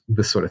sort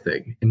of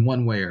thing in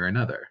one way or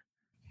another.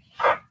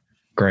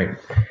 Great.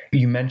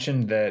 You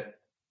mentioned that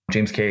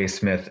James K.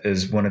 Smith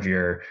is one of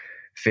your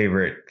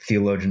favorite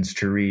theologians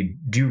to read.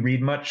 Do you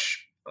read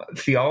much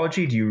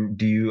theology?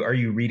 Are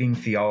you reading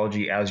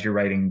theology as you're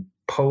writing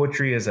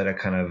poetry? Is that a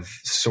kind of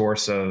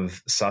source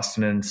of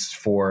sustenance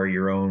for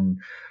your own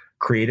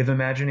creative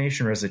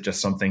imagination, or is it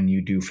just something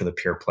you do for the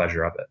pure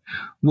pleasure of it?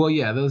 Well,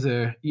 yeah, those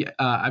are. Yeah,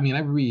 I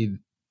read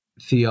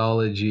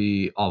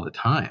theology all the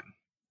time.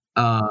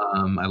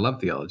 I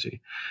love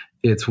theology.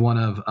 It's one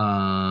of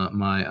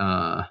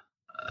my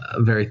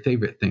very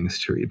favorite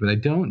things to read, but I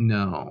don't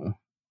know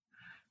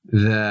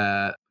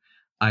that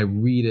I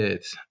read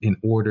it in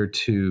order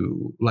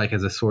to, like,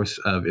 as a source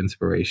of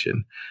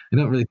inspiration. I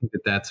don't really think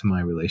that that's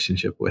my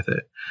relationship with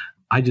it.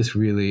 I just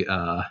really,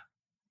 I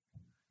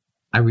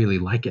really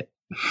like it.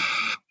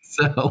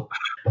 So,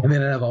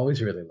 I've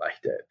always really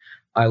liked it.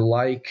 I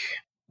like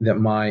that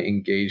my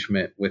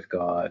engagement with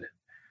God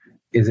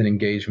is an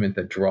engagement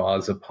that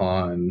draws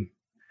upon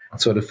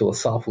sort of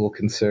philosophical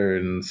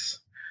concerns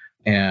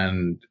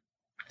and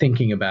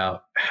thinking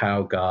about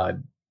how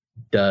God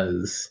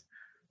does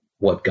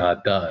what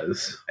God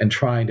does and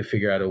trying to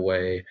figure out a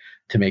way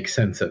to make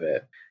sense of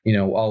it.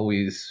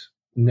 Always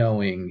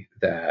knowing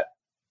that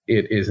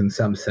it is, in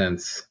some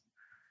sense,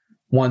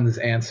 one's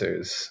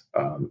answers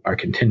are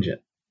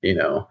contingent.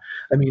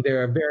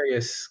 There are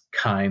various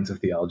kinds of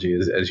theology,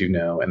 as you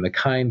know, and the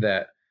kind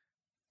that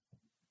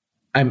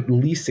I'm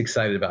least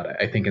excited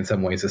about, I think, in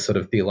some ways, is sort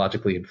of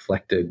theologically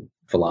inflected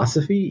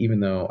philosophy, even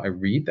though I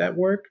read that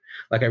work.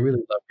 Like, I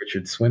really love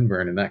Richard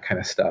Swinburne and that kind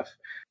of stuff.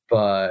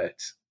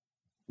 But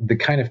the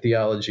kind of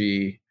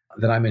theology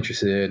that I'm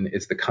interested in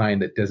is the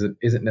kind that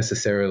isn't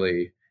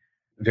necessarily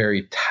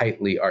very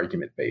tightly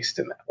argument-based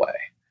in that way.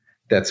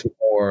 That's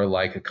more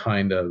like a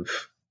kind of,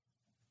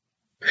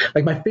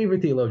 like, my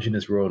favorite theologian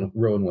is Rowan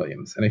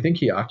Williams, and I think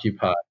he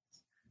occupies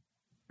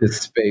this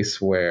space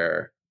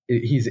where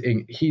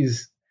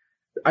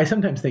I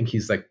sometimes think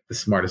he's like the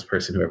smartest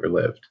person who ever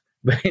lived.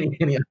 But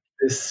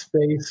this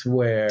space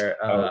where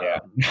I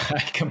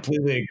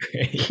completely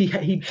agree.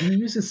 He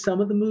uses some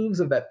of the moves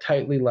of that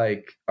tightly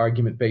like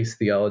argument-based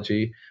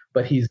theology,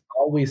 but he's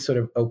always sort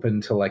of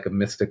open to like a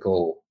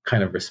mystical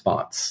kind of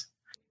response.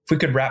 If we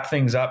could wrap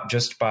things up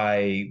just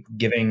by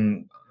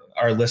giving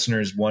our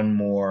listeners one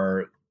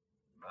more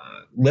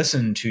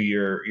listen to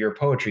your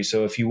poetry.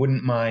 So if you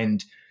wouldn't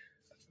mind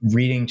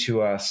reading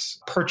to us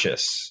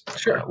Purchase,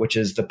 sure. Which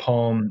is the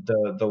poem,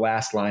 the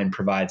last line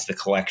provides the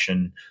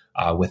collection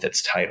with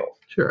its title.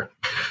 Sure.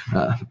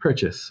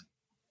 Purchase.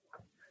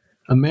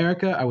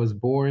 America, I was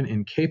born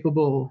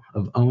incapable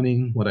of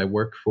owning what I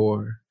work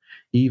for,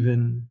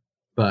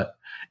 but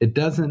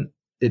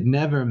it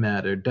never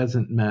mattered,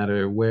 doesn't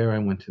matter where I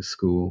went to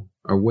school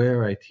or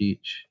where I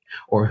teach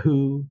or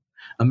who.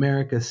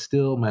 America,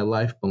 still my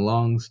life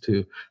belongs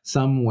to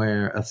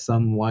somewhere,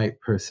 some white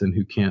person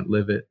who can't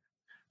live it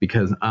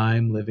because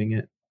I'm living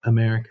it,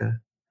 America,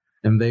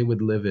 and they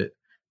would live it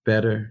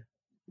better,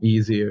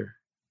 easier,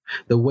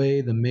 the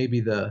way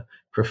maybe the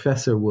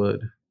professor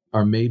would,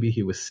 or maybe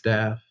he was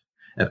staff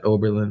at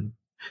Oberlin,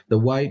 the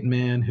white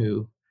man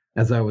who,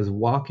 as I was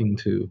walking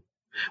to,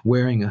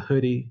 wearing a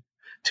hoodie,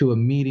 to a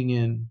meeting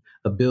in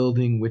a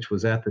building which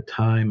was at the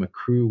time a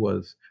crew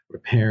was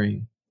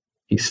repairing,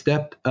 he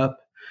stepped up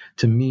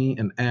to me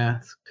and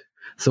asked,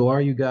 "So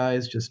are you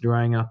guys just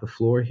drying out the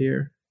floor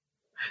here?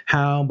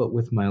 How but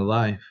with my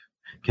life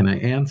can I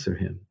answer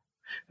him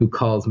who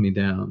calls me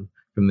down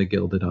from the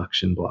Gilded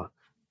Auction Block?"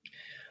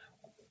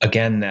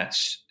 Again,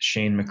 that's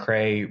Shane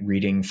McCrae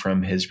reading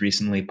from his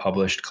recently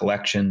published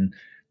collection,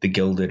 The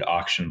Gilded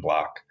Auction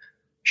Block.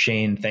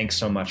 Shane, thanks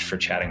so much for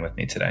chatting with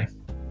me today.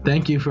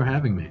 Thank you for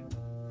having me.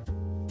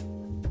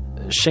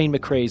 Shane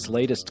McCrae's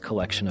latest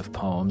collection of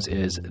poems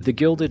is The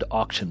Gilded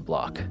Auction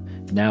Block,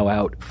 now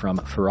out from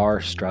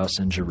Farrar, Straus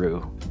and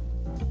Giroux.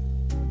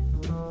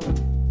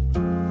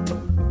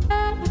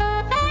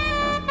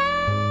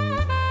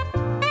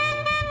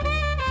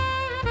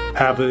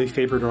 Have a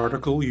favorite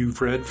article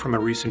you've read from a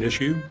recent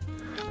issue?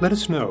 Let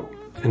us know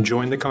and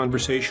join the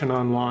conversation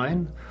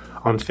online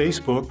on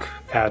Facebook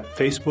at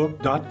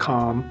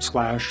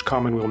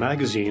facebook.com/Commonweal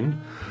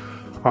Magazine,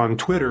 on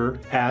Twitter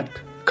at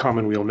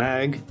Commonweal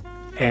Mag,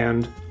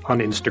 and on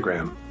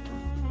Instagram.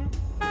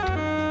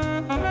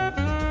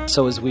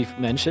 So as we've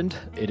mentioned,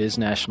 it is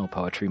National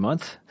Poetry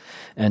Month.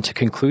 And to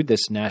conclude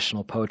this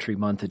National Poetry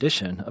Month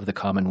edition of the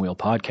Commonweal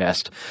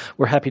podcast,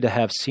 we're happy to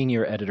have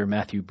senior editor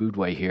Matthew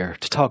Boudway here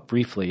to talk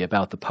briefly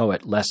about the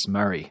poet Les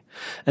Murray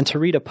and to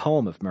read a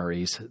poem of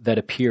Murray's that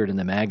appeared in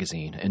the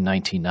magazine in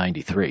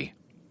 1993.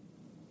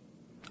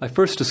 I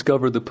first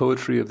discovered the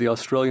poetry of the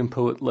Australian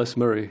poet Les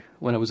Murray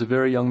when I was a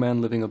very young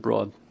man living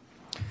abroad.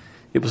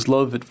 It was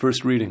love at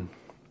first reading.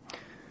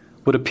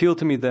 What appealed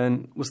to me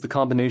then was the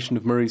combination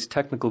of Murray's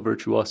technical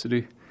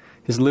virtuosity,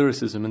 his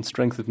lyricism and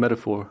strength of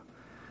metaphor,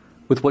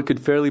 with what could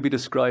fairly be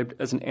described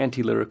as an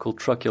anti-lyrical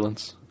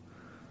truculence.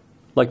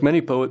 Like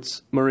many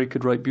poets, Murray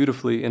could write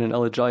beautifully in an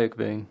elegiac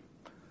vein.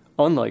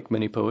 Unlike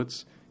many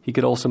poets, he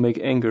could also make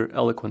anger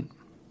eloquent.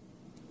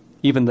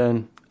 Even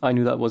then, I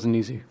knew that wasn't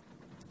easy.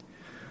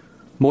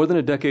 More than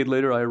a decade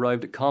later, I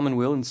arrived at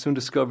Commonweal and soon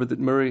discovered that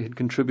Murray had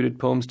contributed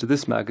poems to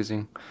this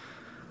magazine.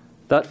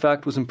 That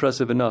fact was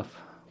impressive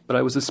enough, but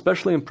I was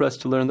especially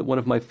impressed to learn that one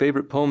of my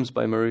favorite poems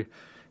by Murray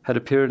had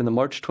appeared in the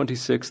March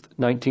 26,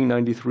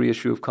 1993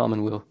 issue of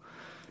Commonweal,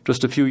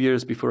 just a few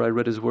years before I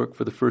read his work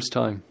for the first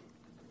time.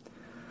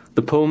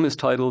 The poem is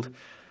titled,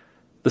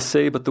 "The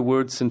Say But the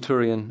Word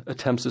Centurion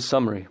Attempts a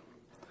Summary."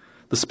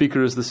 The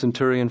speaker is the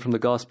centurion from the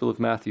Gospel of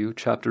Matthew,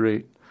 chapter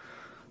 8,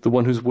 the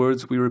one whose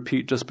words we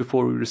repeat just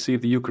before we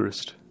receive the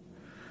Eucharist.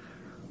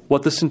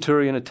 What the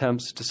centurion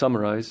attempts to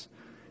summarize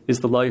is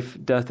the life,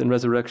 death, and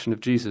resurrection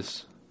of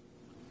Jesus.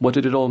 What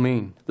did it all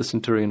mean, the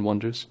centurion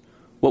wonders?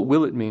 What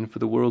will it mean for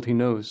the world he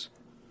knows?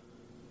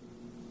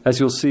 As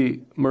you'll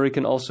see, Murray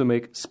can also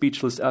make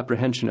speechless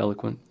apprehension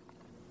eloquent.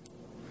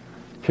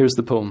 Here's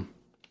the poem.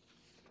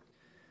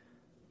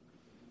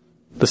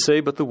 The Say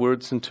But the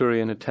Word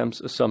Centurion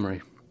attempts a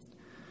summary.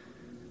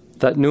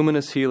 That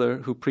numinous healer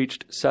who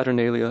preached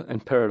Saturnalia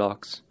and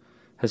paradox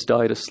has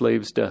died a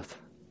slave's death.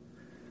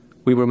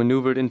 We were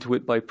maneuvered into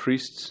it by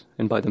priests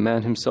and by the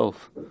man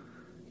himself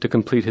to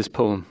complete his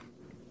poem.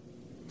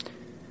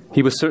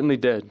 He was certainly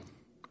dead.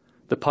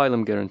 The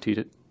pilum guaranteed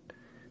it.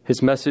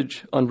 His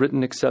message,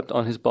 unwritten except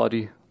on his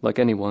body, like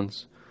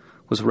anyone's,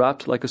 was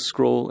wrapped like a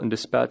scroll and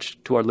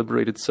dispatched to our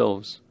liberated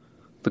selves,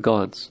 the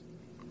gods.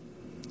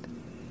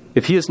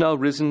 If he is now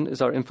risen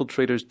as our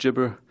infiltrators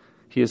gibber,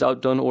 he has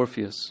outdone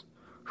Orpheus,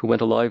 who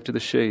went alive to the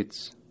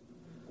shades.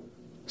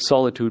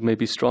 Solitude may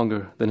be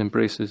stronger than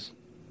embraces.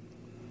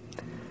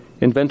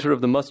 Inventor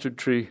of the mustard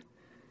tree,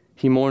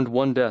 he mourned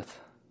one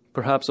death,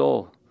 perhaps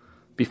all,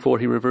 before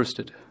he reversed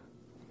it.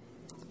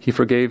 He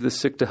forgave the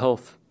sick to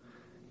health,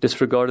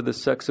 disregarded the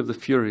sex of the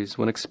Furies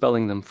when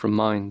expelling them from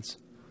minds,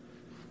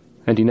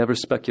 and he never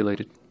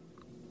speculated.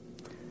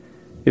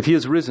 If he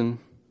is risen,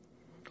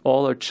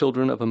 all are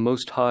children of a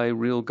most high,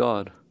 real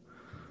God,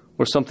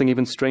 or something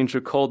even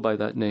stranger called by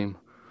that name,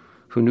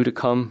 who knew to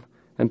come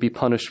and be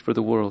punished for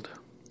the world.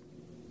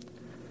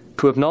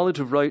 To have knowledge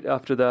of right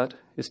after that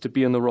is to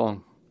be in the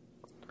wrong.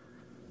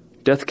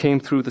 Death came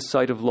through the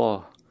sight of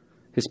law,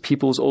 his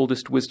people's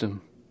oldest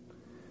wisdom.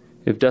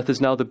 If death is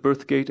now the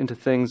birth gate into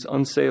things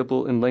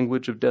unsayable in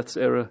language of death's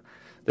era,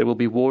 there will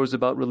be wars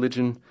about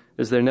religion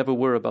as there never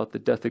were about the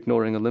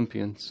death-ignoring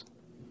Olympians.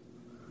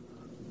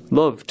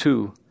 Love,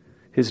 too,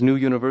 his new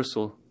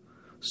universal,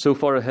 so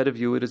far ahead of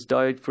you it has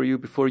died for you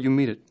before you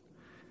meet it,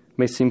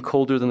 may seem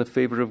colder than the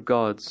favor of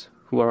gods,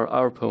 who are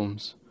our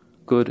poems,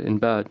 good and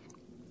bad.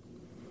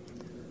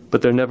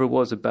 But there never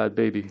was a bad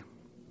baby.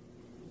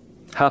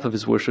 Half of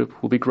his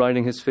worship will be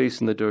grinding his face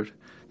in the dirt,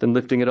 then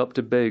lifting it up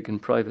to beg in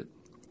private.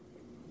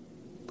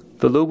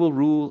 The low will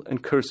rule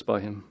and curse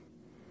by him,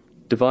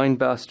 divine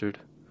bastard,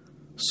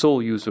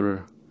 soul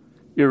usurer,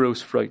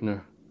 eros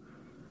frightener.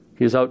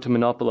 He is out to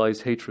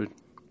monopolize hatred.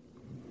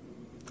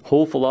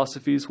 Whole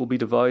philosophies will be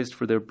devised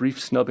for their brief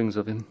snubbings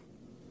of him.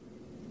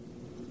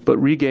 But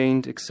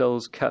regained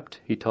excels kept,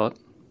 he taught.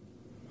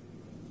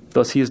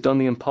 Thus he has done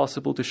the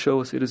impossible to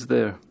show us it is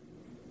there,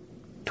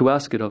 to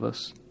ask it of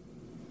us.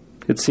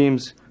 It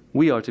seems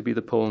we are to be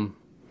the poem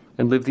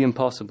and live the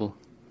impossible,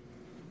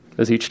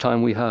 as each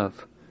time we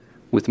have,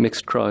 with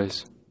mixed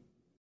cries.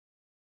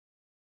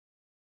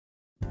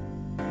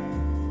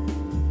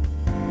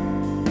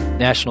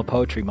 National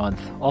Poetry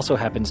Month also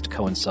happens to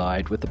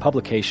coincide with the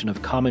publication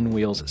of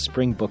Commonweal's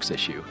Spring Books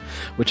issue,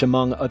 which,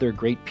 among other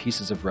great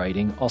pieces of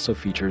writing, also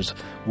features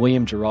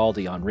William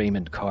Giraldi on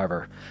Raymond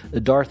Carver,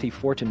 Dorothy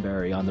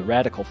Fortenberry on the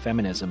radical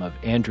feminism of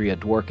Andrea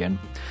Dworkin,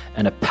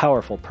 and a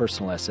powerful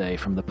personal essay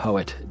from the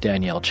poet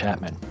Danielle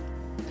Chapman.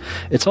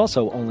 It's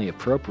also only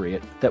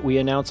appropriate that we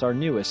announce our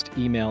newest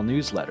email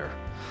newsletter,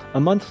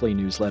 a monthly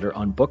newsletter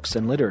on books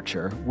and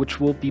literature, which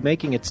will be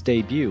making its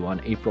debut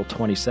on April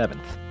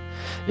 27th.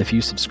 If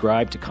you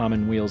subscribe to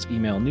Commonweal's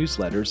email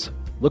newsletters,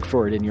 look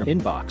for it in your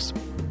inbox.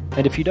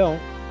 And if you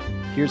don't,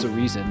 here's a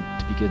reason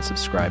to begin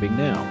subscribing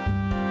now.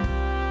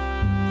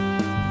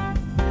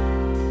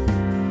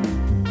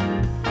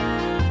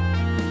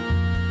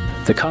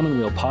 The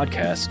Commonweal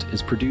podcast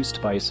is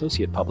produced by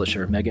associate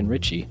publisher Megan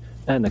Ritchie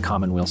and the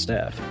Commonweal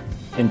staff,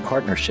 in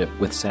partnership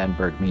with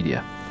Sandberg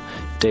Media.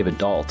 David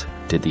Dalt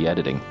did the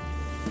editing.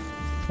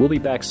 We'll be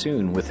back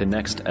soon with the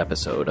next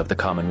episode of the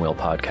Commonweal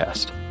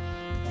podcast.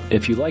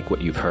 If you like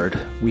what you've heard,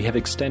 we have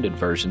extended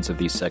versions of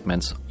these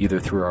segments either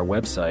through our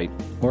website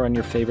or on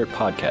your favorite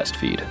podcast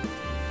feed.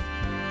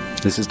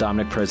 This is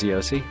Dominic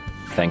Preziosi.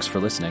 Thanks for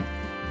listening.